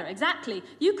together, exactly.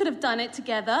 You could have done it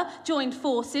together, joined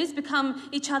forces, become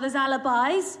each other's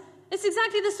alibis. It's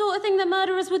exactly the sort of thing that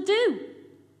murderers would do.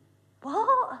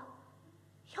 What?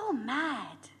 You're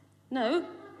mad. No,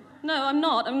 I'm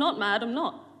not. I'm not mad, I'm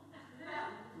not.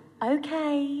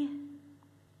 Okay.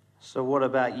 So what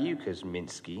about you,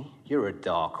 Kosminski? You're a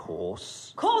dark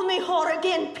horse. Call me whore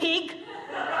again, pig.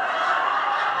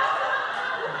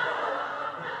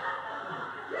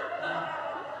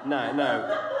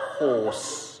 No,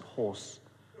 horse.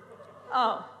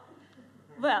 Oh.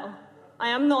 Well, I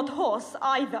am not horse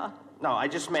either. No, I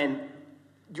just meant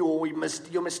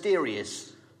you're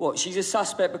mysterious. What, she's a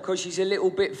suspect because she's a little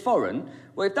bit foreign?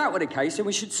 Well, if that were the case, then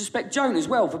we should suspect Joan as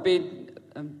well for being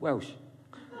Welsh.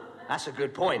 That's a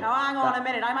good point. Now, hang on a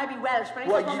minute. I might be Welsh, but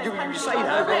Well, you say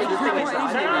that, but the thing is,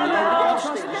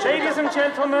 I didn't Ladies and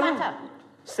gentlemen,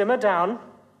 simmer down.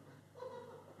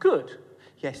 Good.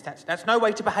 Yes, that's no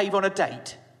way to behave on a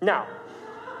date. Now,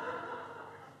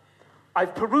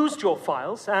 I've perused your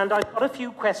files, and I've got a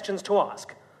few questions to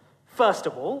ask. First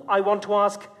of all, I want to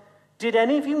ask, did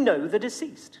any of you know the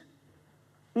deceased?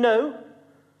 No?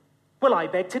 Well, I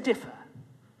beg to differ.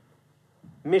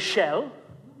 Michelle?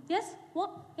 Yes?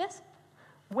 What? Yes?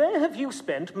 Where have you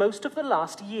spent most of the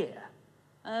last year?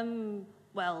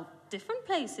 Well, different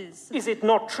places. Is it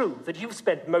not true that you've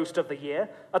spent most of the year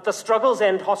at the Struggles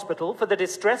End Hospital for the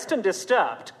Distressed and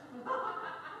Disturbed?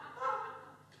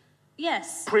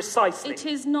 Yes. Precisely. It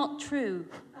is not true.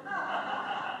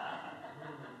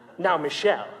 Now,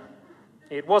 Michelle,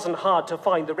 it wasn't hard to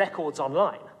find the records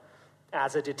online.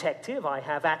 As a detective, I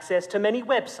have access to many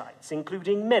websites,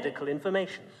 including medical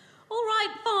information. All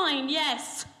right, fine,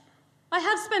 yes. I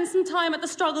have spent some time at the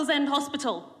Struggles End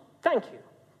Hospital. Thank you.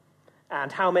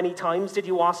 And how many times did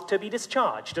you ask to be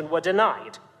discharged and were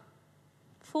denied?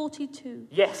 42.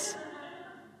 Yes.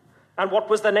 And what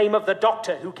was the name of the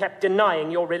doctor who kept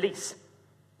denying your release?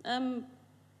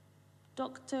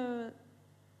 Dr.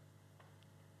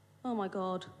 Oh, my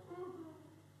God.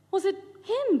 Was it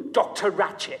him? Dr.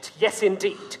 Ratchet, yes,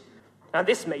 indeed. And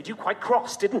this made you quite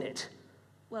cross, didn't it?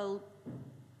 Well,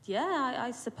 yeah,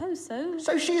 I suppose so.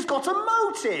 So she's got a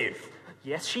motive!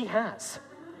 Yes, she has.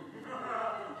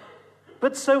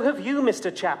 But so have you,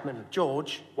 Mr. Chapman.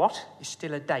 George. What? It's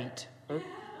still a date. Oh.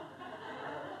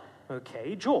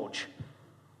 Okay, George.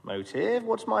 Motive?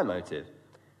 What's my motive?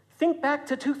 Think back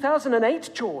to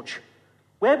 2008, George.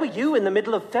 Where were you in the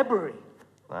middle of February?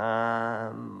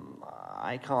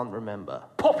 I can't remember.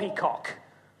 Poppycock.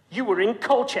 You were in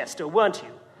Colchester, weren't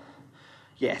you?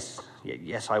 Yes,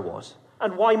 I was.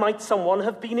 And why might someone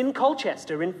have been in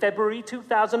Colchester in February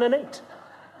 2008?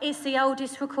 It's the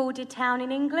oldest recorded town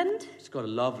in England. It's got a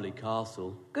lovely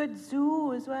castle. Good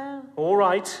zoo as well. All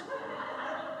right.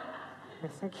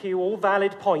 Thank you, all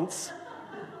valid points.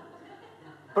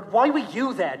 But why were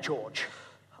you there, George?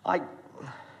 I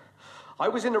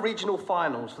was in the regional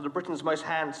finals for the Britain's Most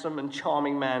Handsome and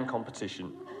Charming Man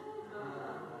competition.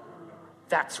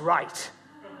 That's right.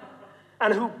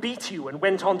 And who beat you and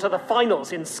went on to the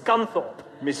finals in Scunthorpe?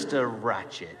 Mr.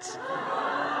 Ratchet.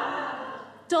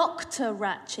 Dr.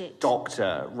 Ratchet.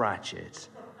 Dr. Ratchet.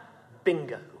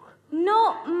 Bingo.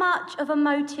 Not much of a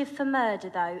motive for murder,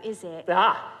 though, is it?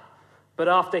 But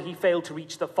after he failed to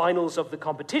reach the finals of the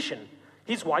competition,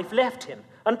 his wife left him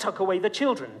and took away the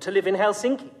children to live in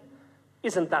Helsinki.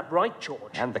 Isn't that right,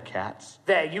 George? And the cats.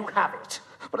 There you have it.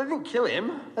 But I didn't kill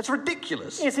him. That's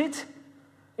ridiculous. Is it?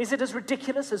 Is it as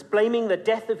ridiculous as blaming the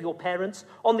death of your parents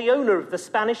on the owner of the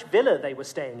Spanish villa they were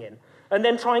staying in, and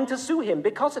then trying to sue him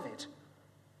because of it?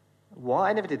 What?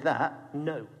 I never did that.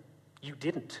 No, you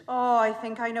didn't. Oh, I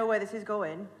think I know where this is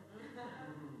going.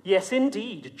 Yes,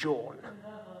 indeed, John.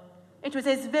 It was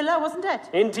his villa, wasn't it?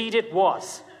 Indeed it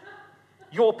was.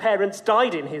 Your parents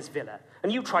died in his villa,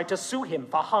 and you tried to sue him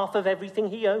for half of everything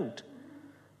he owned.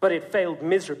 But it failed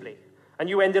miserably, and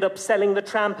you ended up selling the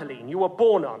trampoline you were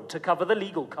born on to cover the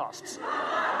legal costs.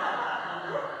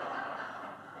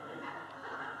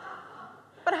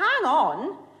 But hang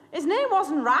on. His name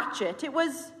wasn't Ratchet, it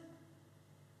was...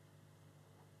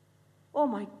 Oh,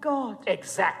 my God.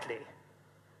 Exactly.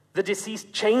 The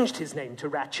deceased changed his name to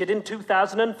Ratchet in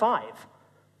 2005.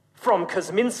 From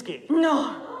Kosminski.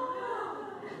 No.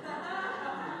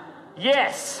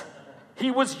 Yes. He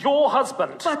was your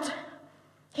husband. But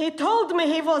he told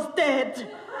me he was dead.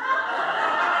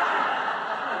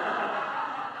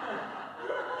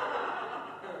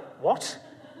 What?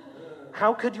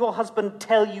 How could your husband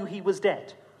tell you he was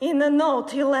dead? In a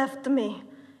note he left me.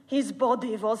 His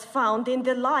body was found in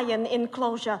the lion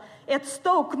enclosure at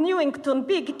Stoke Newington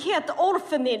Big Cat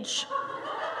Orphanage.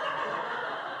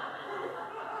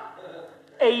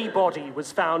 A body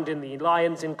was found in the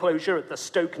lion's enclosure at the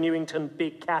Stoke Newington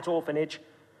Big Cat Orphanage,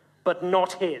 but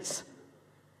not his.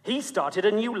 He started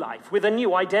a new life with a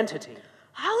new identity.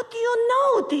 How do you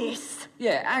know this?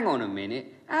 Yeah, hang on a minute.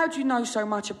 How do you know so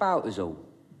much about us all?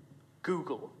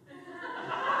 Google.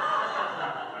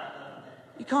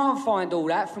 You can't find all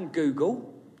that from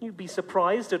Google. You'd be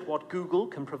surprised at what Google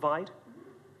can provide.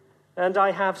 And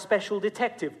I have special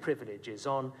detective privileges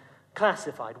on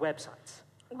classified websites.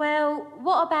 Well,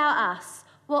 what about us?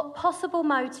 What possible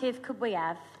motive could we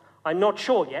have? I'm not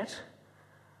sure yet,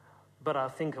 but I'll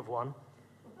think of one.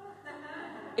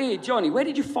 Here, Johnny, where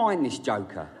did you find this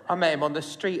joker? I met him on the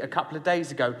street a couple of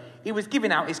days ago. He was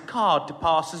giving out his card to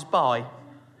passers-by.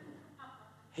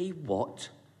 He what?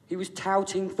 He was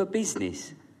touting for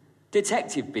business.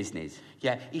 Detective business.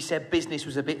 Yeah, he said business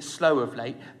was a bit slow of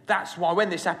late. That's why when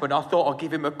this happened, I thought I'd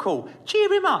give him a call.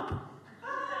 Cheer him up.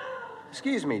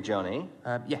 Excuse me, Johnny.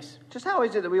 Yes. Just how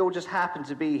is it that we all just happen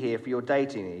to be here for your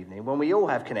dating evening when we all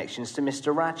have connections to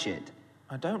Mr. Ratchet?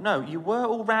 I don't know. You were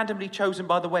all randomly chosen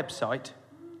by the website.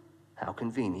 How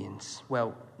convenient.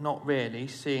 Well, not really,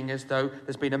 seeing as though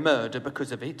there's been a murder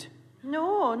because of it.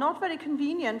 No, not very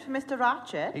convenient for Mr.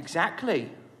 Ratchet.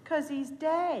 Exactly. Because he's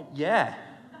dead. Yeah.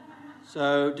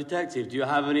 So, Detective, do you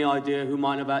have any idea who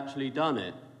might have actually done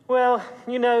it? Well,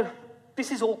 you know,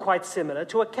 this is all quite similar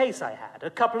to a case I had a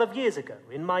couple of years ago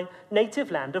in my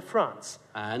native land of France.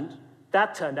 And?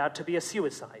 That turned out to be a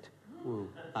suicide. Well,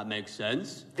 that makes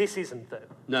sense. This isn't, though.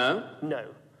 No? No.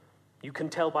 You can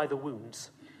tell by the wounds.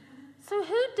 So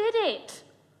who did it?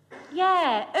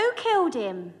 Yeah, who killed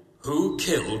him? Who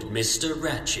killed Mr.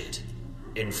 Ratchet?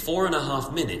 In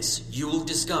 4.5 minutes, you will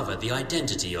discover the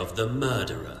identity of the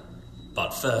murderer.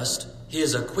 But first,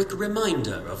 here's a quick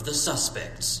reminder of the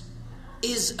suspects.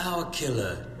 Is our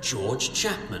killer George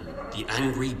Chapman, the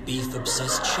angry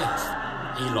beef-obsessed chef?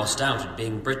 He lost out at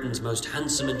being Britain's most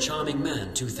handsome and charming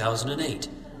man 2008,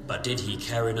 but did he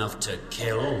care enough to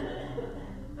kill?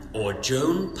 Or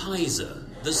Joan Pizer,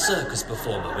 the circus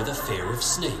performer with a fear of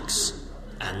snakes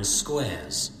and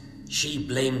squares? She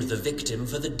blamed the victim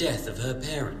for the death of her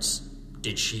parents.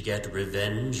 Did she get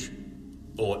revenge?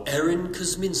 Or Erin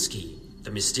Kosminski,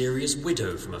 the mysterious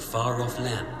widow from a far-off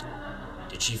land?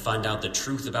 Did she find out the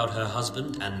truth about her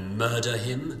husband and murder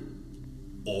him?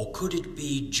 Or could it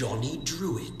be Johnny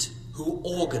Druitt, who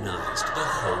organized the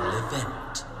whole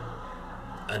event?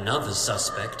 Another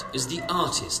suspect is the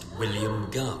artist William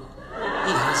Gull.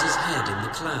 He has his head in the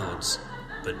clouds,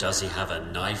 but does he have a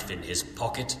knife in his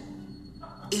pocket?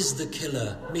 Is the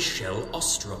killer Michelle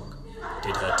Ostrog?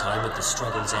 Did her time at the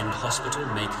Struggles End Hospital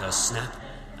make her snap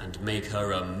and make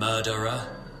her a murderer?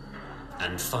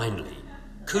 And finally,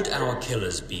 could our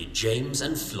killers be James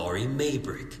and Florrie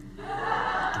Maybrick?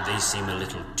 Do they seem a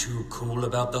little too cool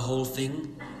about the whole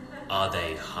thing? Are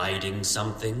they hiding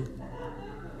something?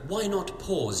 Why not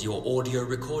pause your audio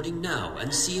recording now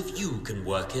and see if you can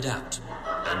work it out?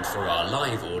 And for our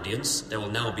live audience, there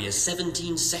will now be a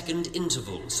 17-second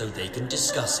interval so they can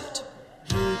discuss it.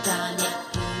 Who done it?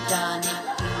 Who done it?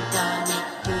 Who done it?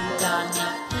 Who done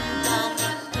it? Who done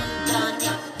it? Who done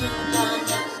it? Who done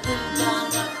it? Who done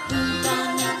it? Who done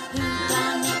it?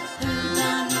 Who done it? Who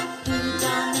done it? Who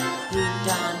done it? Who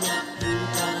done it? Who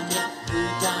done it? Who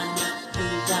done it? Who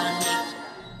done it?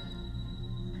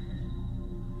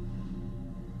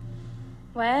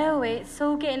 Well, it's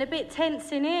all getting a bit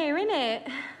tense in here, isn't it?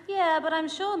 Yeah, but I'm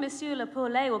sure Monsieur Le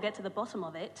Paulet will get to the bottom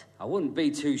of it. I wouldn't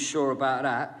be too sure about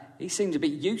that. He seems a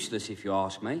bit useless, if you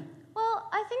ask me. Well,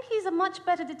 I think he's a much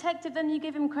better detective than you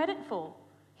give him credit for.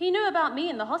 He knew about me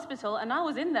in the hospital, and I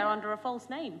was in there under a false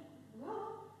name.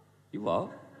 You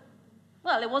what?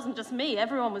 Well, it wasn't just me.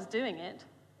 Everyone was doing it.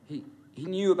 He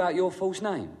knew about your false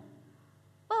name?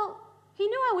 Well, he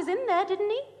knew I was in there, didn't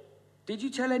he? Did you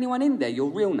tell anyone in there your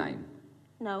real name?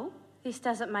 No. This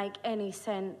doesn't make any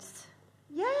sense.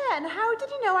 Yeah, and how did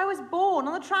he know I was born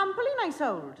on the trampoline I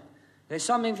sold? There's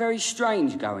something very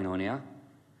strange going on here.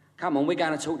 Come on, we're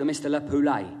going to talk to Mr. Le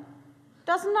Poulet.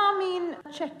 Doesn't that mean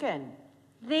chicken?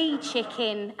 The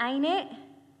chicken, ain't it?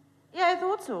 Yeah, I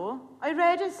thought so. I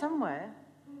read it somewhere.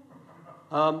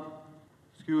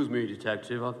 Excuse me,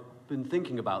 Detective. I've been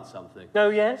thinking about something. Oh,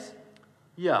 yes?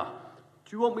 Yeah.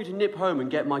 Do you want me to nip home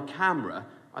and get my camera?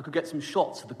 I could get some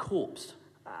shots of the corpse.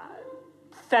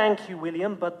 Thank you,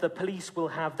 William, but the police will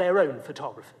have their own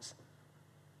photographers.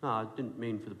 No, I didn't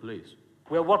mean for the police.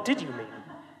 Well, what did you mean?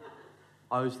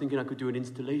 I was thinking I could do an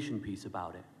installation piece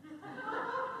about it.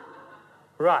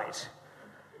 Right.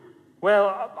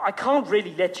 Well, I can't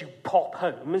really let you pop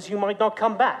home, as you might not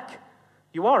come back.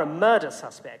 You are a murder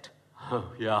suspect.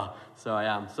 Oh, yeah, so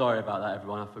I am. Sorry about that,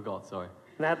 everyone. I forgot, sorry.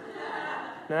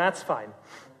 That's fine.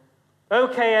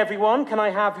 Okay, everyone, can I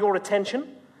have your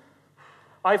attention?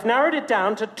 I've narrowed it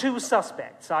down to 2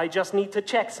 suspects. I just need to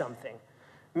check something.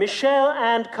 Michelle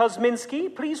and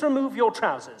Kosminski, please remove your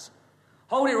trousers.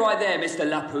 Hold it right there, Mr.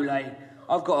 Le Poulet.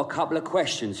 I've got a couple of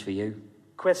questions for you.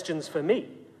 Questions for me?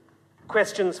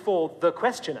 Questions for the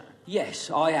questioner?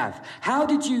 Yes, I have. How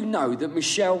did you know that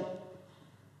Michelle...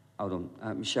 Hold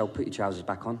on. Michelle, put your trousers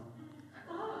back on.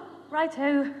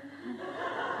 Righto.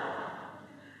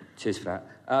 Cheers for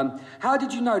that. How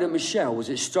did you know that Michelle was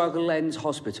at Struggle Ends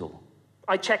Hospital?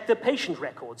 I checked the patient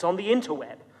records on the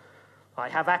interweb. I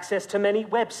have access to many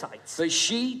websites. But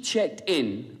she checked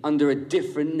in under a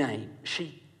different name.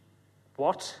 She...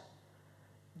 what?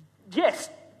 Yes,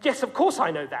 of course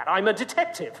I know that. I'm a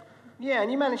detective. Yeah,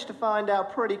 and you managed to find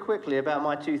out pretty quickly about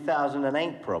my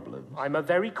 2008 problems. I'm a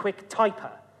very quick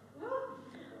typer.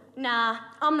 Nah,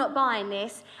 I'm not buying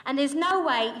this. And there's no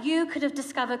way you could have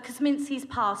discovered Kosminski's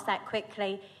past that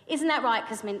quickly. Isn't that right,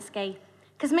 Kosminski?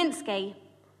 Kosminski?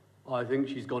 I think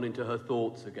she's gone into her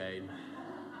thoughts again.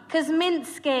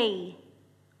 Kosminski.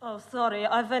 Oh, sorry,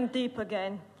 I went deep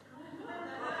again.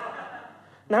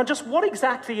 Now, just what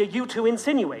exactly are you two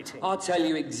insinuating? I'll tell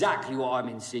you exactly what I'm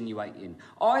insinuating.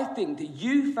 I think that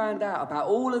you found out about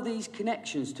all of these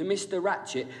connections to Mr.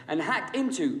 Ratchet and hacked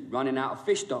into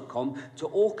runningoutoffish.com to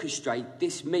orchestrate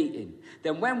this meeting.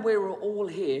 Then when we were all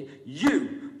here,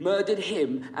 you murdered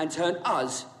him and turned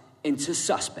us into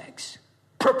suspects.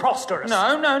 Preposterous. No,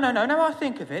 I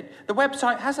think of it. The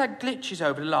website has had glitches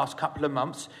over the last couple of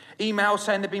months. Emails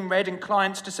saying they've been read and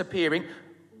clients disappearing.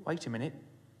 Wait a minute.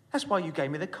 That's why you gave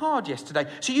me the card yesterday,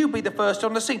 so you'd be the first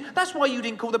on the scene. That's why you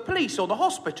didn't call the police or the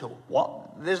hospital.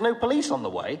 What? There's no police on the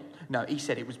way? No, he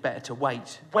said it was better to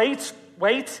wait. Wait.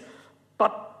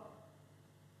 But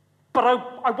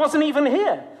I wasn't even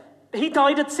here. He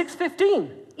died at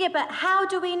 6:15. Yeah, but how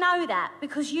do we know that?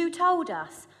 Because you told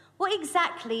us. What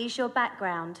exactly is your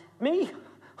background? Me?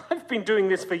 I've been doing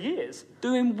this for years.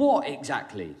 Doing what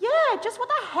exactly? Yeah, just what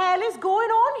the hell is going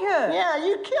on here? Yeah,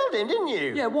 you killed him, didn't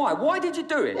you? Yeah, why? Why did you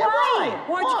do it? Yeah, why?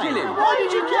 Why'd you kill him? Why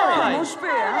did you kill him? Come on, spit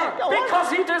it out. Go on.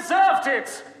 Because he deserved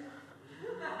it.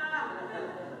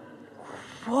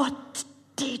 What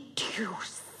did you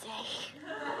say?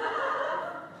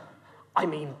 I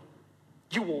mean,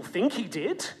 you all think he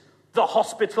did. The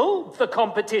hospital, the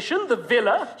competition, the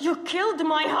villa. You killed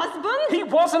my husband? He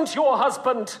wasn't your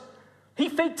husband. He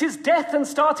faked his death and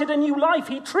started a new life.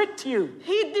 He tricked you.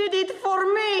 He did it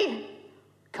for me.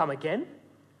 Come again?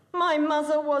 My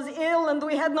mother was ill and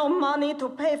we had no money to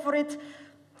pay for it.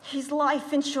 His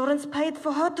life insurance paid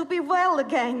for her to be well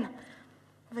again.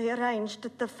 We arranged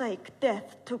the fake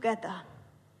death together.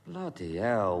 Bloody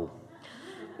hell.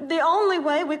 The only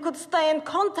way we could stay in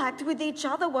contact with each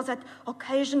other was at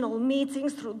occasional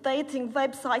meetings through dating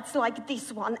websites like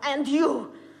this one. And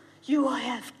you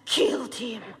have killed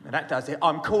him. That does it.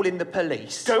 I'm calling the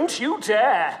police. Don't you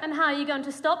dare! And how are you going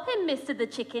to stop him, Mr. the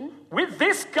Chicken? With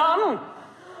this gun?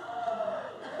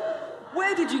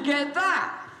 Where did you get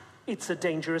that? It's a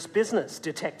dangerous business,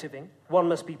 detectiving. One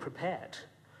must be prepared.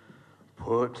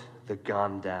 Put the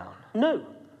gun down. No,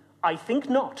 I think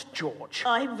not, George.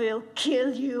 I will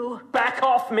kill you. Back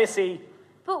off, Missy.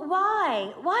 But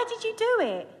why? Why did you do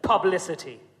it?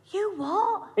 Publicity. You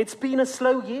what? It's been a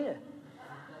slow year.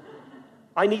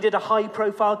 I needed a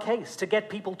high-profile case to get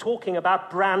people talking about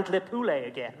Brand Le Poulet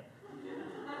again.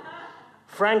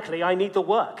 Frankly, I need the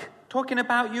work. Talking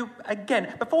about you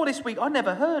again. Before this week, I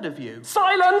never heard of you.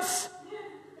 Silence!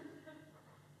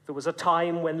 There was a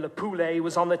time when Le Poulet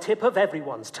was on the tip of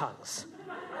everyone's tongues.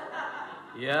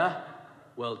 Yeah?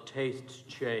 Well, tastes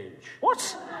change.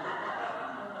 What?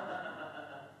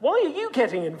 Why are you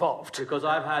getting involved? Because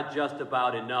I've had just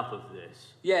about enough of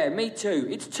this. Yeah, me too.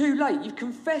 It's too late. You've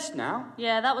confessed now.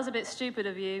 Yeah, that was a bit stupid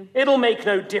of you. It'll make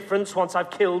no difference once I've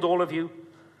killed all of you.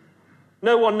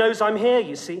 No one knows I'm here,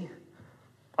 you see.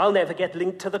 I'll never get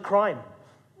linked to the crime.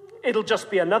 It'll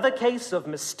just be another case of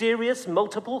mysterious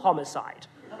multiple homicide.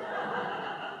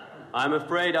 I'm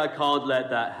afraid I can't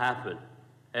let that happen.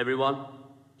 Everyone,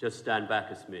 just stand back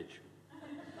a smidge.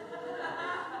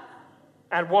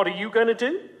 And what are you going to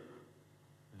do?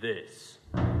 This.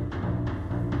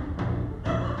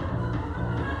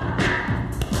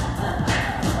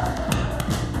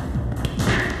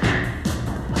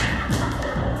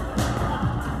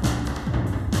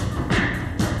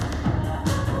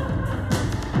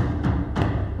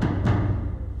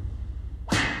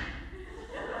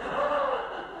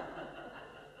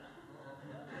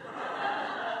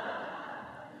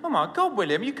 Oh my God,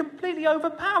 William, you completely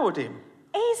overpowered him.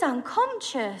 He's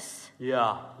unconscious.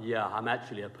 Yeah, I'm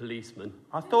actually a policeman.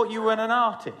 I thought you were an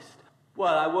artist.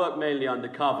 Well, I work mainly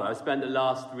undercover. I spent the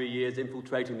last 3 years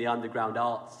infiltrating the underground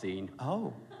art scene.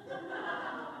 Oh.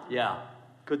 Yeah.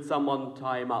 Could someone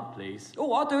tie him up, please?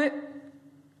 Oh, I'll do it.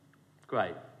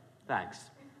 Great.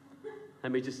 Thanks.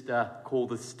 Let me just call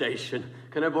the station.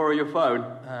 Can I borrow your phone?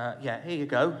 Yeah, here you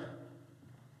go.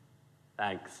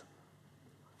 Thanks.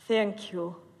 Thank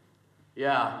you.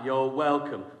 Yeah, you're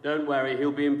welcome. Don't worry,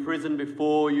 he'll be in prison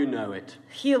before you know it.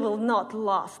 He will not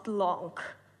last long.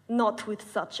 Not with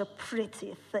such a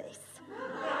pretty face.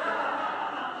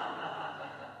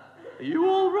 Are you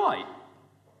all right?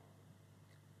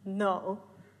 No.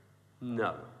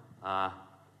 No.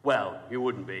 Well, you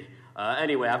wouldn't be.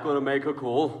 Anyway, I've got to make a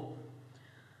call.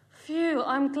 Phew,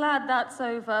 I'm glad that's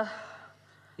over.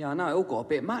 Yeah, I know. It all got a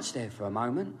bit much there for a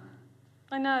moment.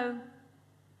 I know.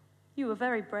 You were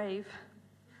very brave.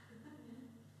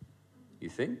 You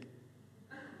think?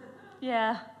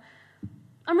 Yeah.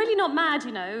 I'm really not mad,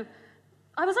 you know.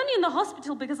 I was only in the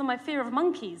hospital because of my fear of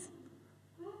monkeys.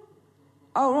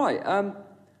 Oh, right.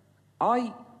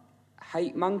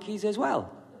 hate monkeys as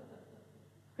well.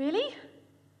 Really?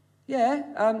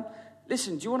 Yeah,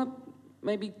 listen, do you want to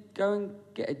maybe go and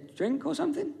get a drink or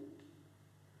something?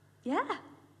 Yeah,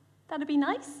 that'd be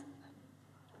nice.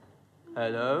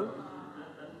 Hello?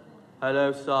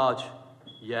 Hello, Sarge.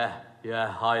 Yeah,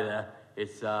 hi there.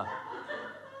 It's,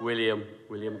 William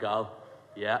Gull.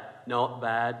 Yeah, not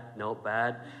bad.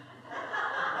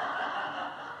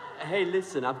 Hey,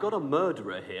 listen, I've got a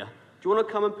murderer here. Do you want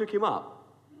to come and pick him up?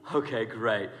 Okay,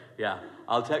 great. Yeah,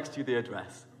 I'll text you the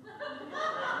address.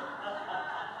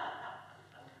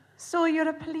 So you're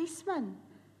a policeman?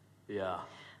 Yeah.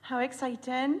 How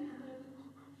exciting.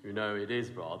 You know, it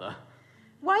is rather.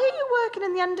 Why are you working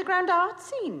in the underground art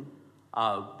scene?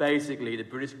 Basically, the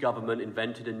British government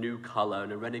invented a new colour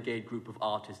and a renegade group of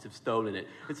artists have stolen it.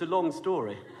 It's a long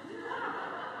story.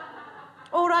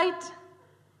 All right.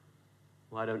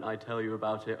 Why don't I tell you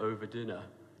about it over dinner?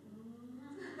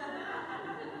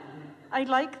 I'd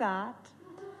like that.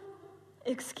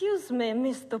 Excuse me,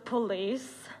 Mr.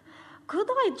 Police. Could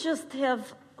I just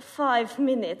have 5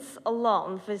 minutes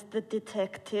alone with the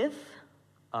detective?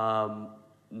 No,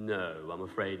 I'm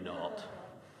afraid not.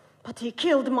 But he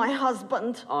killed my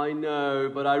husband. I know,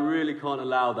 but I really can't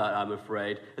allow that, I'm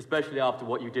afraid. Especially after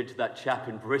what you did to that chap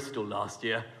in Bristol last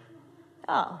year.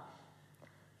 Oh,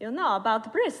 you know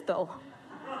about Bristol.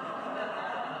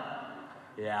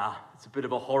 Yeah, it's a bit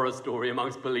of a horror story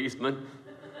amongst policemen.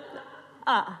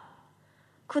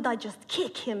 Could I just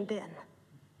kick him then?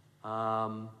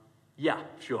 Yeah,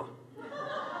 sure.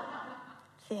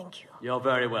 Thank you. You're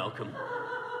very welcome.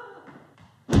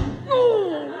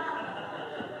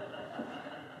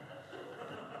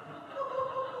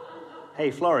 Hey,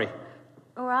 Florrie.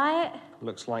 All right?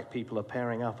 Looks like people are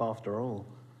pairing up after all.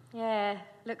 Yeah,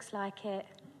 looks like it.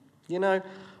 You know,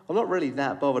 I'm not really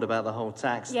that bothered about the whole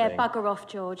tax Yeah, thing. bugger off,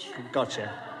 George.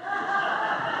 Gotcha.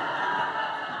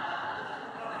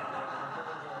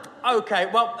 OK,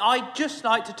 well, I'd just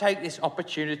like to take this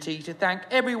opportunity to thank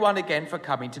everyone again for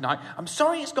coming tonight. I'm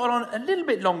sorry it's gone on a little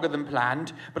bit longer than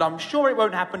planned, but I'm sure it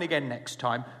won't happen again next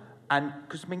time. And,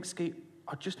 Kuzminski,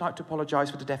 I'd just like to apologise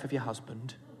for the death of your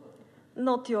husband.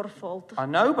 Not your fault. I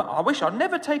know, but I wish I'd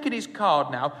never taken his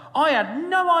card now. I had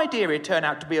no idea he'd turn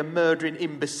out to be a murdering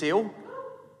imbecile.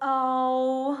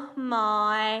 Oh,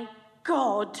 my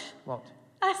God. What?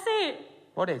 That's it.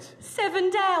 What is? 7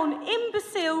 down,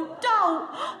 imbecile, dolt.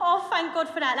 Oh, thank God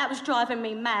for that. That was driving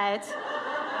me mad.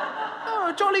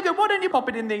 Oh, jolly good. Why don't you pop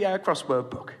it in the crossword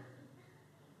book?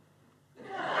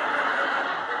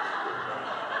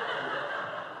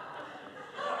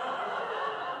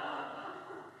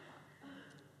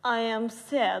 I am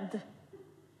sad.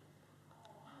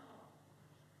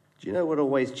 Do you know what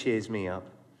always cheers me up?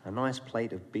 A nice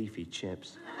plate of beefy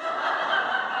chips.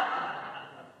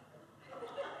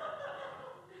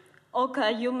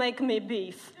 Okay, you make me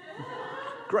beef.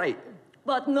 Great.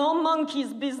 But no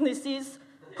monkey's businesses.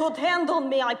 Put hand on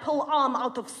me, I pull arm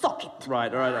out of socket.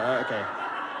 Right, all right, okay.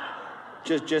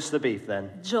 Just the beef, then.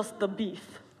 Just the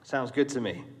beef. Sounds good to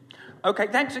me. OK,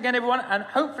 thanks again, everyone, and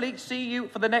hopefully see you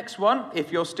for the next one,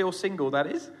 if you're still single, that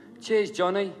is. Cheers,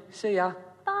 Johnny. See ya.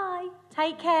 Bye.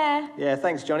 Take care. Yeah,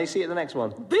 thanks, Johnny. See you at the next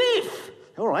one. Beef!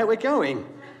 All right, we're going.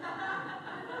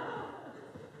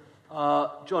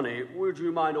 Johnny, would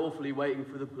you mind awfully waiting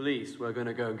for the police? We're going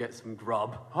to go and get some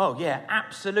grub. Oh, yeah,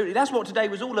 absolutely. That's what today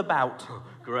was all about.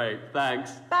 Great,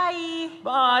 thanks. Bye.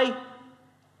 Bye.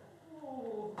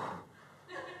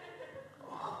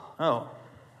 Oh.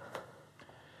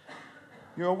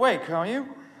 You're awake, are you?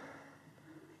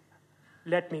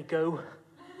 Let me go.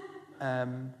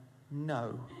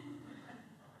 No.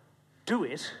 Do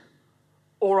it,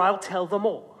 or I'll tell them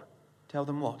all. Tell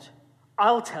them what?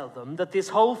 I'll tell them that this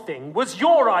whole thing was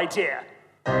your idea.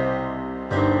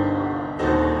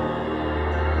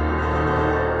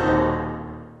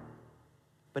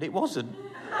 But it wasn't.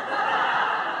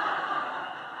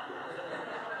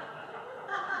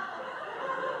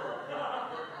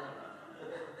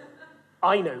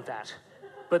 I know that,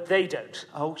 but they don't.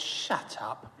 Oh, shut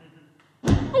up.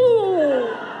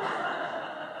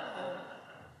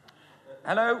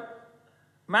 Hello?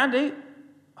 Mandy?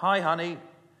 Hi, honey.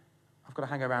 I've got to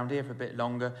hang around here for a bit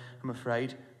longer, I'm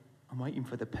afraid. I'm waiting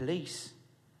for the police.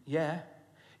 Yeah,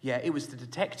 it was the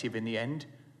detective in the end.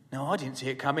 No, I didn't see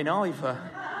it coming either.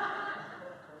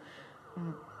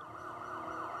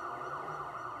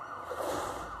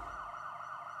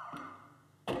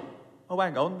 Oh,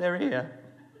 hang on, they're here.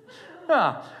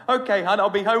 OK, hon, I'll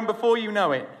be home before you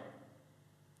know it.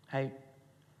 Hey,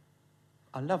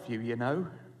 I love you, you know.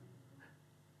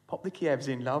 Pop the Kievs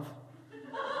in, love.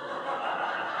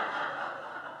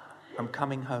 I'm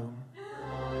coming home.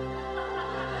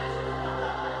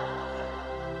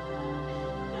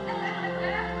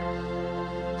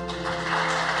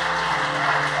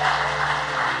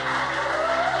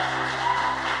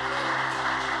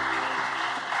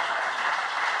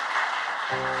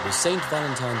 The St.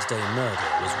 Valentine's Day Murder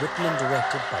was written and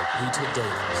directed by Peter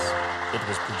Davis. It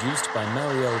was produced by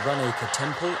Marielle Runacre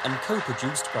Temple and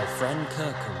co-produced by Fran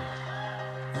Kirkham.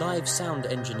 Live sound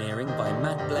engineering by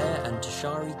Matt Blair and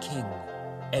Tashari King.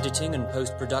 Editing and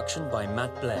post-production by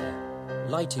Matt Blair.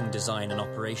 Lighting design and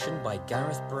operation by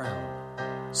Gareth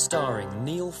Brown. Starring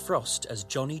Neil Frost as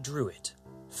Johnny Druitt,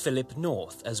 Philip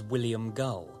North as William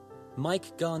Gull,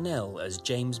 Mike Garnell as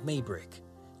James Maybrick,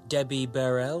 Debbie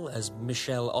Burrell as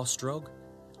Michelle Ostrog,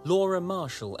 Laura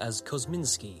Marshall as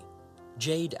Kosminski,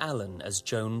 Jade Allen as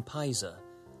Joan Pizer,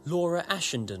 Laura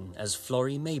Ashenden as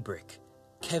Florrie Maybrick,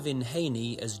 Kevin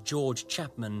Haney as George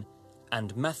Chapman,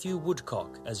 and Matthew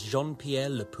Woodcock as Jean-Pierre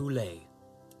Le Poulet.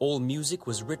 All music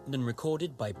was written and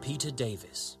recorded by Peter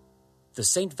Davis. The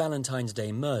St. Valentine's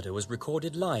Day Murder was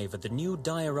recorded live at the new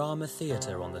Diorama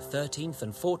Theatre on the 13th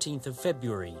and 14th of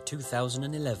February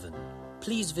 2011.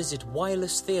 Please visit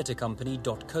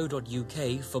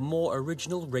wirelesstheatrecompany.co.uk for more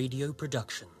original radio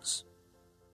productions.